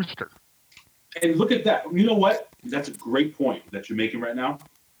Red Rooster. And look at that. You know what? That's a great point that you're making right now.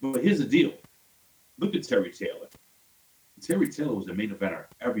 But here's the deal. Look at Terry Taylor. Terry Taylor was a main eventer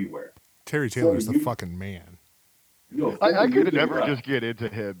everywhere. Terry Taylor's the you- fucking man. I could never just get into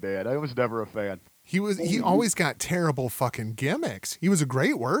him, man. I was never a fan. He always got terrible fucking gimmicks. He was a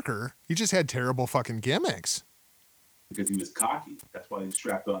great worker. He just had terrible fucking gimmicks. Because he was cocky. That's why he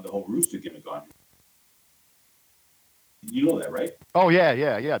strapped on the whole rooster gimmick on him. You know that, right? Oh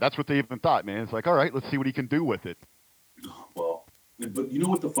yeah. That's what they even thought, man. It's all right, let's see what he can do with it. Well, but you know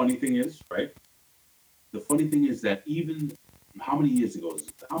what the funny thing is, right? The funny thing is that even how many years ago is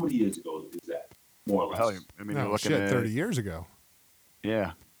that? More or less. Hell, I mean, you're Oh looking shit, at 30 years ago.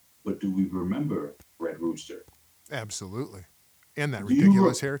 Yeah. But do we remember Red Rooster? Absolutely. And that Do you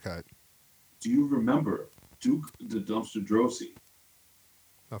ridiculous haircut. Do you remember Duke the Dumpster Drosy?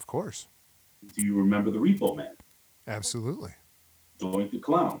 Of course. Do you remember the Repo Man? Absolutely. Doink the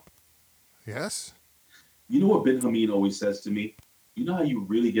Clown? Yes. You know what Ben Hameen always says to me? You know how you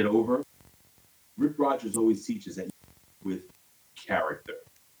really get over? Rick Rogers always teaches that with character.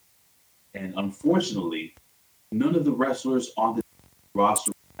 And unfortunately, none of the wrestlers on the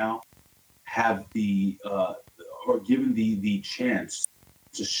roster now have or given the chance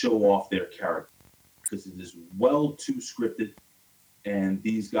to show off their character, because it is well too scripted, and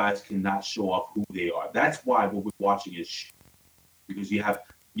these guys cannot show off who they are. That's why what we're watching is shit. Because you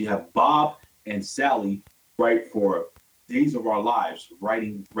have Bob and Sally write for Days of Our Lives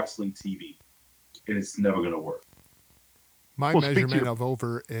writing wrestling TV, and it's never going to work. My Well, speak to measurement your- of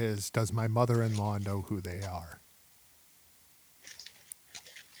over is, does my mother-in-law know who they are?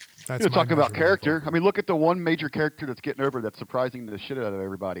 That's You're my talking about measurement of character. over. I mean, look at the one major character that's getting over that's surprising the shit out of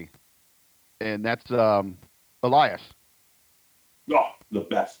everybody. And that's Elias. Oh, the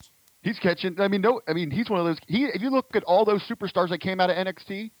best. He's catching. He's one of those. If you look at all those superstars that came out of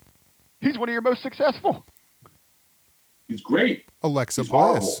NXT, he's one of your most successful. He's great. Alexa He's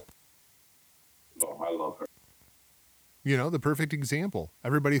Bliss. horrible. Oh, I love her. You know, the perfect example.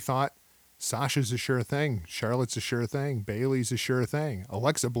 Everybody thought Sasha's a sure thing. Charlotte's a sure thing. Bailey's a sure thing.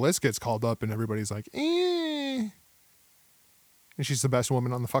 Alexa Bliss gets called up and everybody's like, eh. And she's the best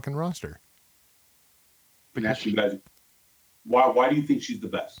woman on the fucking roster. And ask you guys, why do you think she's the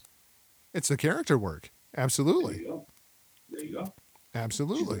best? It's the character work. Absolutely. There you go. There you go.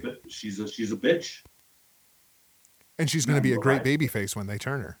 Absolutely. She's a bitch. And she's going to be a great babyface when they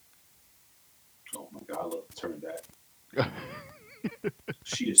turn her. Oh my God, I love to turn that.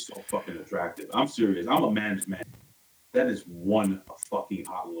 She is so fucking attractive. I'm serious. I'm a man's man. That is one fucking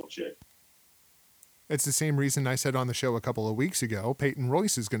hot little chick. It's the same reason I said on the show a couple of weeks ago, Peyton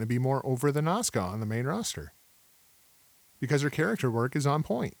Royce is going to be more over than Asuka on the main roster. Because her character work is on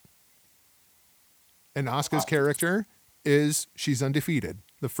point. And Asuka's character is she's undefeated.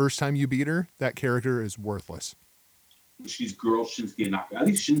 The first time you beat her, that character is worthless. She's girl Shinsuke Nakamura. At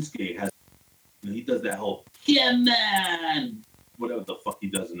least Shinsuke has, he does that whole, yeah, man, whatever the fuck he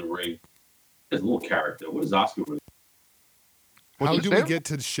does in the ring. There's a little character. What is Asuka really? How do we get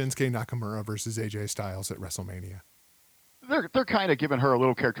to Shinsuke Nakamura versus AJ Styles at WrestleMania? They're kind of giving her a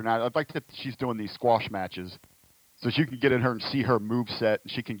little character now. I'd like that she's doing these squash matches, so she can get in her and see her move set,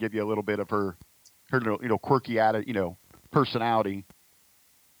 and she can give you a little bit of her quirky personality.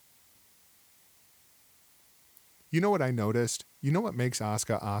 You know what I noticed? You know what makes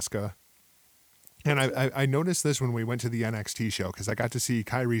Asuka Asuka? And I noticed this when we went to the NXT show because I got to see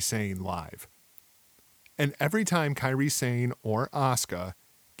Kairi Sane live. And every time Kairi Sane or Asuka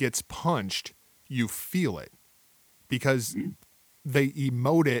gets punched, you feel it because they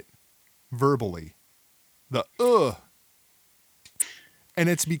emote it verbally. The And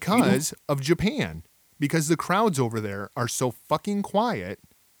it's because of Japan. Because the crowds over there are so fucking quiet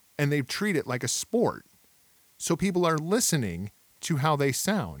and they treat it like a sport. So people are listening to how they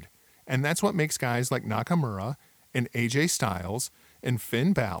sound. And that's what makes guys like Nakamura and AJ Styles and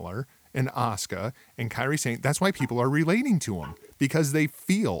Finn Balor and Asuka and Kairi Sane, that's why people are relating to them. Because they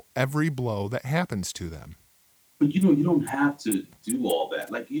feel every blow that happens to them. But you don't have to do all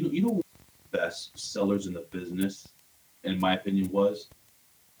that. Like, you know what the best sellers in the business, in my opinion, was?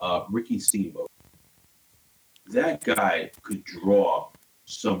 Ricky Steamboat. That guy could draw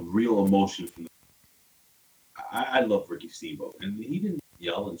some real emotion from the. I love Ricky Steamboat, and he didn't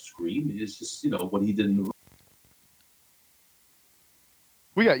yell and scream. It's just what he did in the ring.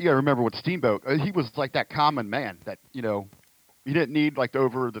 Well, you got to remember with Steamboat, he was like that common man that you didn't need like the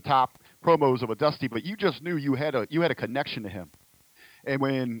over the top promos of a Dusty, but you just knew you had a connection to him. And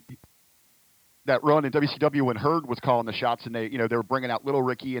when that run in WCW when Hurd was calling the shots and they were bringing out Little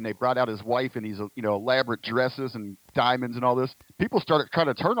Ricky and they brought out his wife in these elaborate dresses and diamonds and all this, people started trying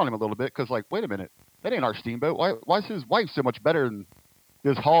to turn on him a little bit because like, wait a minute, that ain't our Steamboat. Why is his wife so much better than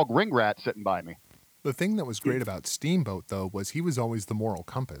this hog ring rat sitting by me? The thing that was great about Steamboat, though, was he was always the moral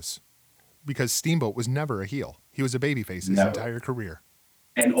compass. Because Steamboat was never a heel. He was a babyface his entire career.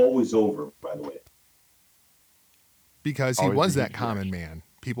 And always over, by the way. Because he was that common man.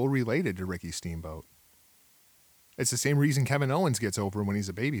 People related to Ricky Steamboat. It's the same reason Kevin Owens gets over when he's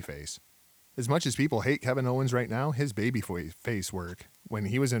a babyface. As much as people hate Kevin Owens right now, his babyface work, when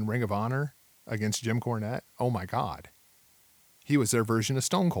he was in Ring of Honor against Jim Cornette, oh my God. He was their version of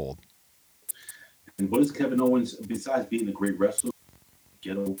Stone Cold. And what does Kevin Owens, besides being a great wrestler,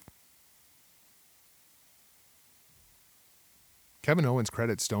 get over? Kevin Owens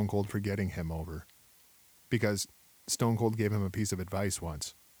credits Stone Cold for getting him over. Because Stone Cold gave him a piece of advice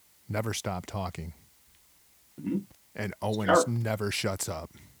once. Never stop talking. Mm-hmm. And Owens never shuts up.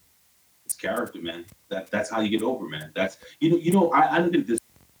 It's character, man. That's how you get over, man. That's I look at this.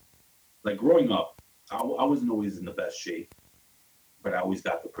 Like growing up, I wasn't always in the best shape, but I always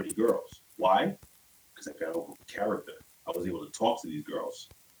got the pretty girls. Why? Because I got over character. I was able to talk to these girls,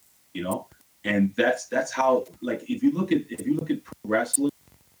 and that's how. Like if you look at pro wrestling,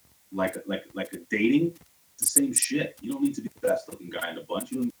 like a dating, it's the same shit. You don't need to be the best looking guy in the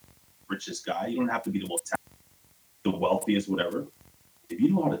bunch. You don't need to be the richest guy. You don't have to be the most talented, the wealthiest, whatever. If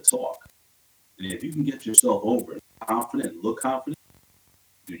you know how to talk, and if you can get yourself over, confident, and look confident,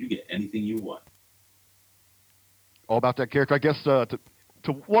 dude, you get anything you want. All about that character, I guess. To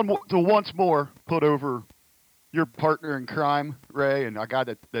once more put over your partner in crime, Ray, and a guy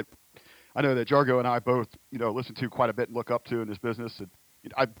that I know that Jargo and I both listen to quite a bit and look up to in this business. And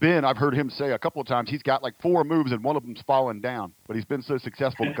I've heard him say a couple of times he's got like 4 moves and one of them's fallen down, but he's been so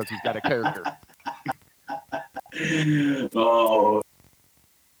successful because he's got a character. Oh.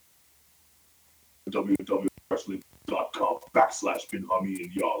 www.wrestling.com/Bin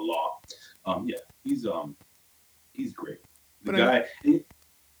Hamid Ya Allah. Yeah, he's great. The guy, and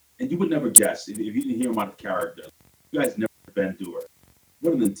you would never guess if you didn't hear him out of character. You guys never been to her.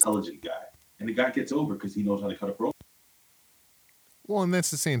 What an intelligent guy. And the guy gets over because he knows how to cut a promo. Well, and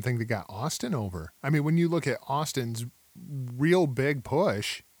that's the same thing that got Austin over. I mean, when you look at Austin's real big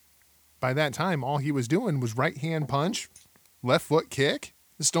push, by that time, all he was doing was right hand punch, left foot kick,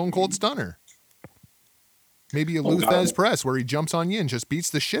 the Stone Cold Stunner. Maybe a Luthez press where he jumps on you and just beats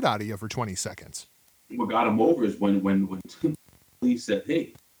the shit out of you for 20 seconds. What got him over is when he said,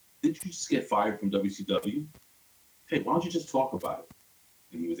 hey, didn't you just get fired from WCW? Hey, why don't you just talk about it?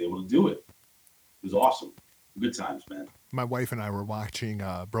 And he was able to do it. It was awesome. Good times, man. My wife and I were watching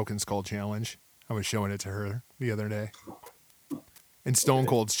Broken Skull Challenge. I was showing it to her the other day. And Stone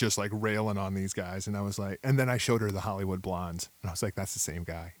Cold's just like railing on these guys. And I was like, and then I showed her the Hollywood Blondes. And I was like, that's the same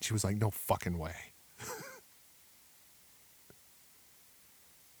guy. She was like, no fucking way.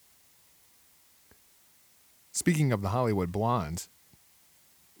 Speaking of the Hollywood Blondes,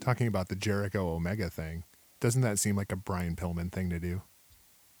 talking about the Jericho Omega thing, doesn't that seem like a Brian Pillman thing to do?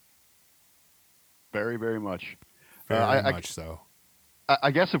 Very, very much. Very much so.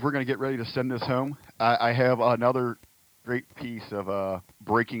 I guess if we're going to get ready to send this home, I have another great piece of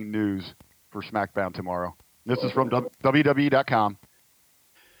breaking news for SmackDown tomorrow. This is from WWE.com.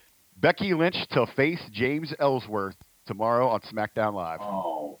 Becky Lynch to face James Ellsworth tomorrow on SmackDown Live.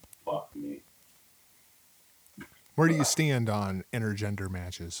 Oh, fuck me. Where do you stand on intergender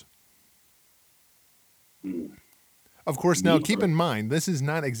matches? Of course, now keep in mind, this is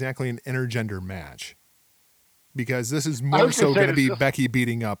not exactly an intergender match. Because this is more so going to be Becky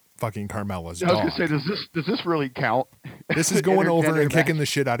beating up fucking Carmella's dog. I was going to say, does this really count? This is going over and kicking the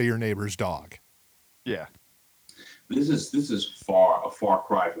shit out of your neighbor's dog. Yeah. This is a far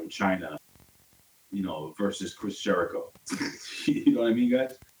cry from China, versus Chris Jericho. You know what I mean,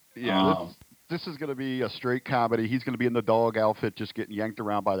 guys? Yeah. This is going to be a straight comedy. He's going to be in the dog outfit, just getting yanked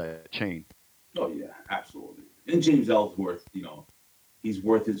around by that chain. Oh yeah, absolutely. And James Ellsworth, he's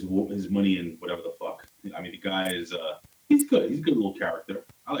worth his money and whatever the fuck. I mean, the guy is he's good. He's a good little character.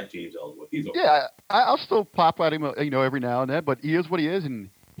 I like James Ellsworth. He's okay. Yeah, I'll still pop at him, every now and then. But he is what he is, and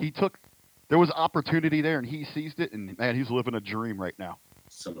there was opportunity there, and he seized it. And man, he's living a dream right now.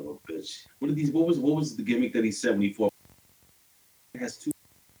 Son of a bitch. What was the gimmick that he said when he fought? He has two.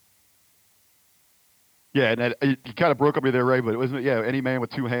 Yeah, and you kind of broke up me there, Ray, but it wasn't. Yeah, any man with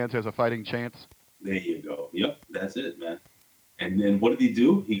two hands has a fighting chance. There you go. Yep, that's it, man. And then what did he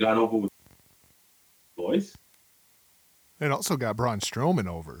do? He got over with boys. It also got Braun Strowman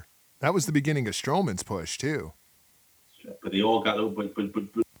over. That was the beginning of Strowman's push too. But they all got over. But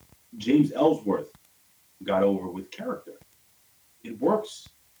James Ellsworth got over with character. It works.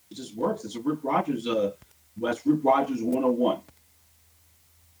 It just works. It's a Rip Rogers. That's Rip Rogers 101.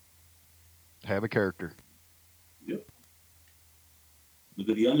 Have a character. Yep. Look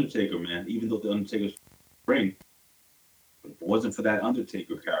at The Undertaker, man. Even though The Undertaker's ring, if it wasn't for that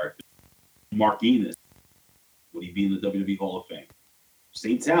Undertaker character, Mark Enos, would he be in the WWE Hall of Fame?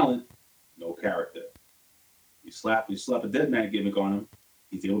 Same talent, no character. You slap a dead man gimmick on him,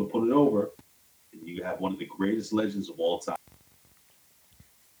 he's able to put it over, and you have one of the greatest legends of all time.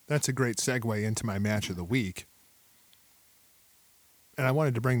 That's a great segue into my match of the week. And I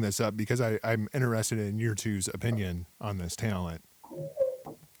wanted to bring this up because I'm interested in your two's opinion on this talent.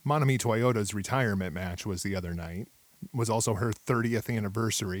 Manami Toyota's retirement match was the other night. Was also her 30th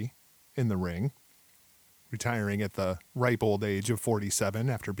anniversary in the ring. Retiring at the ripe old age of 47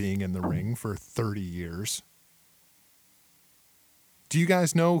 after being in the ring for 30 years. Do you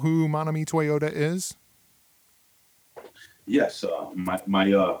guys know who Manami Toyota is? Yes,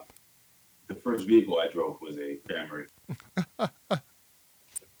 the first vehicle I drove was a Camry.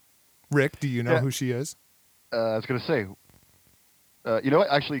 Rick, do you know who she is? I was going to say, you know what?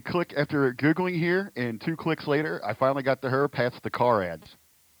 Actually, click after Googling here, and 2 clicks later, I finally got to her past the car ads.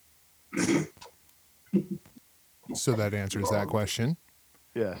 So that answers that question.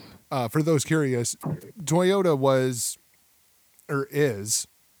 Yes. For those curious, Toyota was, or is,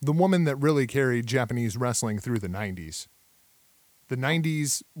 the woman that really carried Japanese wrestling through the 90s. The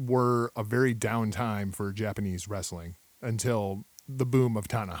 90s were a very down time for Japanese wrestling until the boom of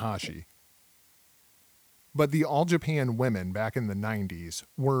Tanahashi. But the All Japan women back in the 90s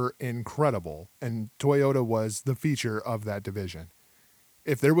were incredible, and Toyota was the feature of that division.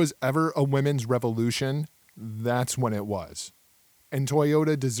 If there was ever a women's revolution, that's when it was. And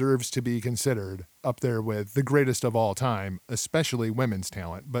Toyota deserves to be considered up there with the greatest of all time, especially women's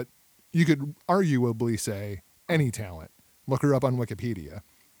talent. But you could arguably say any talent. Look her up on Wikipedia.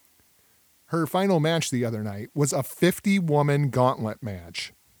 Her final match the other night was a 50-woman gauntlet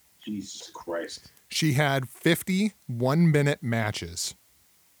match. Jesus Christ. She had 50 one-minute matches,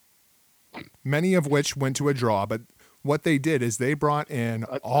 many of which went to a draw, but What they did is they brought in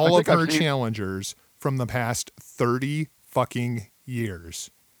I all of think I've her seen- challengers from the past 30 fucking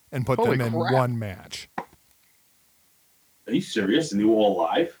years and put Holy them in crap. one match. Are you serious? And they were all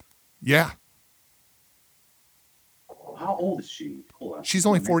alive? Yeah, How old is she? Hold on. she's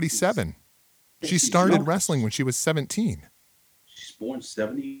only 19. 47. She She's started young. wrestling when she was 17. She's born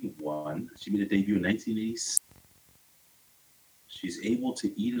 71. She made a debut in 1986. She's able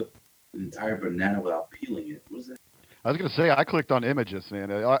to eat an entire banana without peeling it. What is that? I was gonna say I clicked on images, man.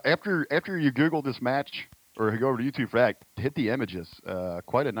 After you Google this match or you go over to YouTube for that, hit the images.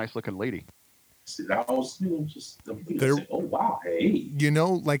 Quite a nice looking lady. See, that was, I'm thinking, There- oh wow, hey. You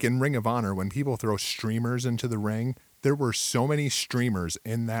know, like in Ring of Honor, when people throw streamers into the ring, there were so many streamers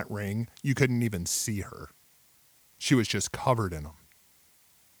in that ring, you couldn't even see her. She was just covered in them.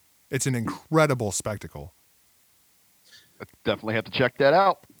 It's an incredible spectacle. Definitely have to check that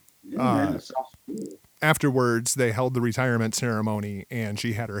out. Yeah, man, that sounds cool. Afterwards, they held the retirement ceremony, and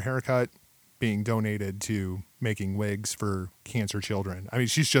she had her haircut being donated to making wigs for cancer children. I mean,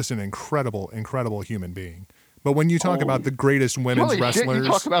 she's just an incredible, incredible human being. But when you talk about the greatest women's Holy shit, wrestlers,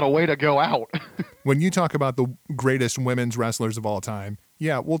 you talk about a way to go out. when you talk about the greatest women's wrestlers of all time,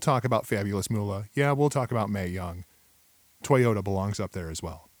 yeah, we'll talk about Fabulous Moolah. Yeah, we'll talk about Mae Young. Toyota belongs up there as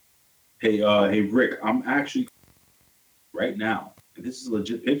well. Hey, Rick, I'm actually right now, and this is a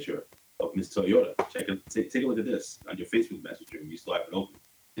legit picture of Miss Toyota. Take a look at this on your Facebook Messenger. You still have it open.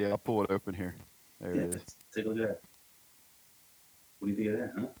 Yeah, I'll pull it open here. There Yeah, it is. take a look at that. What do you think of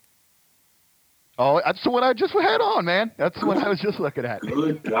that, huh? Oh, that's the one I just had on, man. That's the one I was just looking at.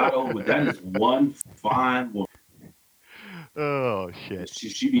 Good God, oh, that is one fine woman. Oh shit.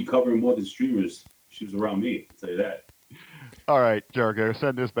 She'd be covering more than streamers. She was around me, I'll tell you that. All right, Jargo,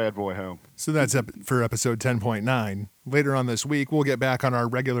 send this bad boy home. So that's for episode 10.9. Later on this week, we'll get back on our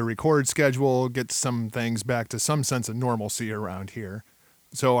regular record schedule, get some things back to some sense of normalcy around here.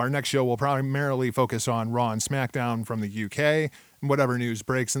 So our next show will primarily focus on Raw and SmackDown from the UK. And whatever news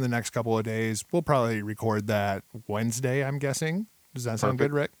breaks in the next couple of days, we'll probably record that Wednesday, I'm guessing. Does that sound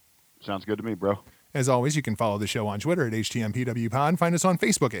good, Rick? Sounds good to me, bro. As always, you can follow the show on Twitter at HTMPWPod. Find us on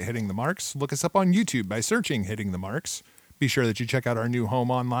Facebook at Hitting the Marks. Look us up on YouTube by searching Hitting the Marks. Be sure that you check out our new home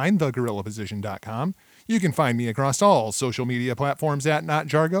online, thegorillaposition.com. You can find me across all social media platforms at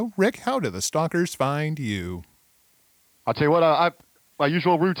NotJargo. Rick, how do the stalkers find you? I'll tell you what, my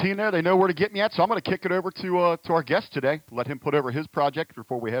usual routine there, they know where to get me at, so I'm going to kick it over to our guest today. Let him put over his project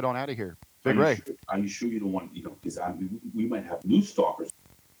before we head on out of here. Big Ray. Are you sure you don't want, because we might have new stalkers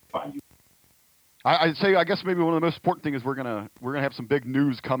find you. I'd say, I guess maybe one of the most important things is we're gonna have some big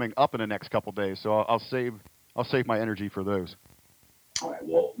news coming up in the next couple days, so I'll save my energy for those. All right.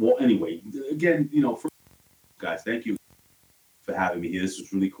 Well. Anyway, again, guys, thank you for having me here. This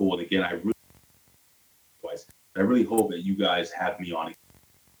was really cool. And again, I really hope that you guys have me on.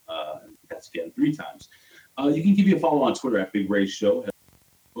 That's again 3 times. You can give me a follow on Twitter at Big Ray Show.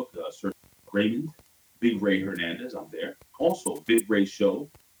 Search Raymond, Big Ray Hernandez. I'm there. Also, Big Ray Show.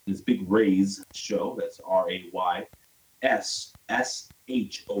 It's Big Ray's Show. That's RAYSSHOW.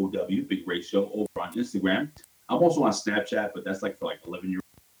 Big Ray Show over on Instagram. I'm also on Snapchat, but that's like for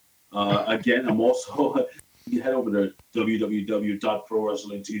 11-year-olds. Again, I'm also, you head over to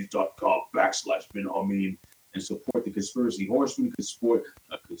www.prowrestlingtees.com/Bin Hameen and support the Conspiracy Horseman, support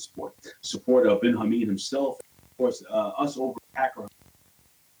Ben Hameen himself, of course, us over at Hacker.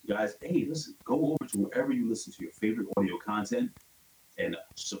 Guys, hey, listen, go over to wherever you listen to your favorite audio content and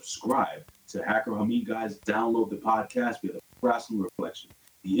subscribe to Hacker Hameen, guys. Download the podcast. We have the Wrestling Reflection,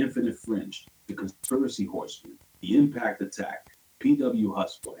 the Infinite Fringe, the Conspiracy Horseman, the Impact Attack, PW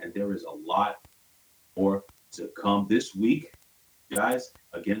Hustle, and there is a lot more to come this week. Guys,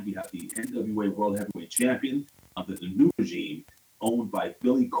 again, we have the NWA World Heavyweight Champion under the new regime, owned by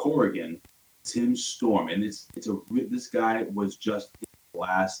Billy Corrigan, Tim Storm. And this guy was just his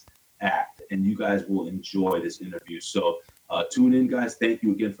last act, and you guys will enjoy this interview. So tune in, guys. Thank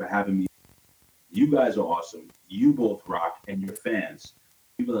you again for having me. You guys are awesome. You both rock, and your fans,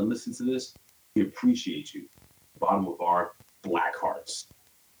 people that listen to this, we appreciate you. Bottom of our black hearts.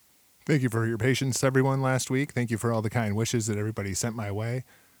 Thank you for your patience, everyone, last week. Thank you for all the kind wishes that everybody sent my way.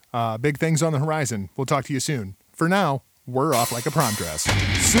 Big things on the horizon. We'll talk to you soon. For now, we're off like a prom dress.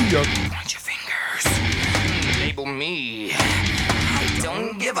 See ya. Point your fingers. Label me. I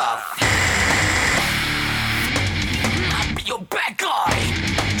don't give a I'll be your bad guy.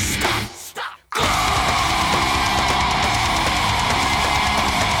 Stop. Go!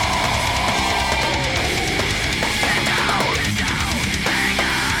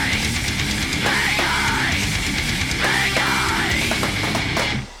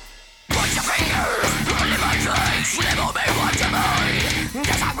 Point your fingers. Live my face.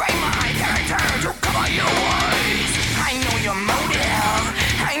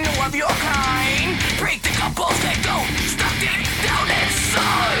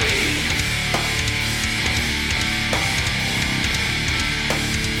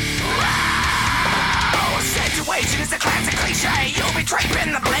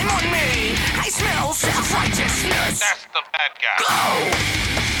 the bad guy.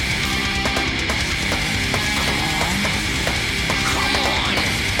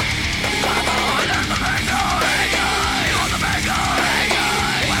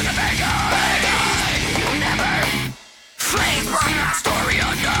 Flames burn that story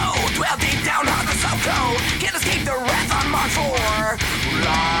unknown. Dwell deep down on the subcode. Can't escape the wrath on Mark 4.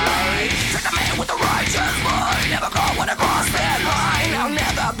 Light. Take the man with the righteous mind. Never caught when I cross that line. I'll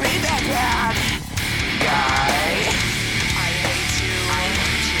never be that bad guy. I hate you. I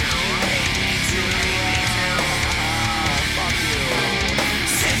hate you. Hate you. Fuck you.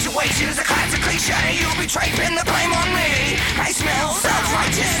 Situation is a classic cliche. You betray, pin the blame on me. I smell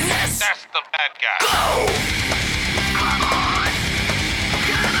self-righteousness. That's the bad guy. Go!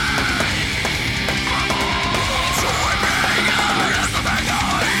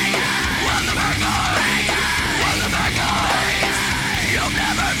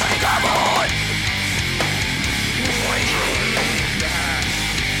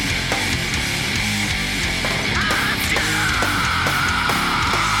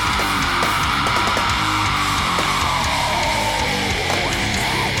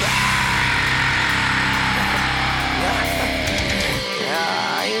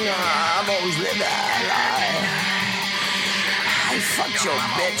 Fucked your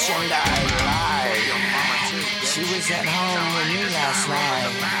bitch and I lied. She was at home with me last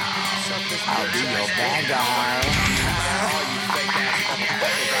night. I'll be your bad guy.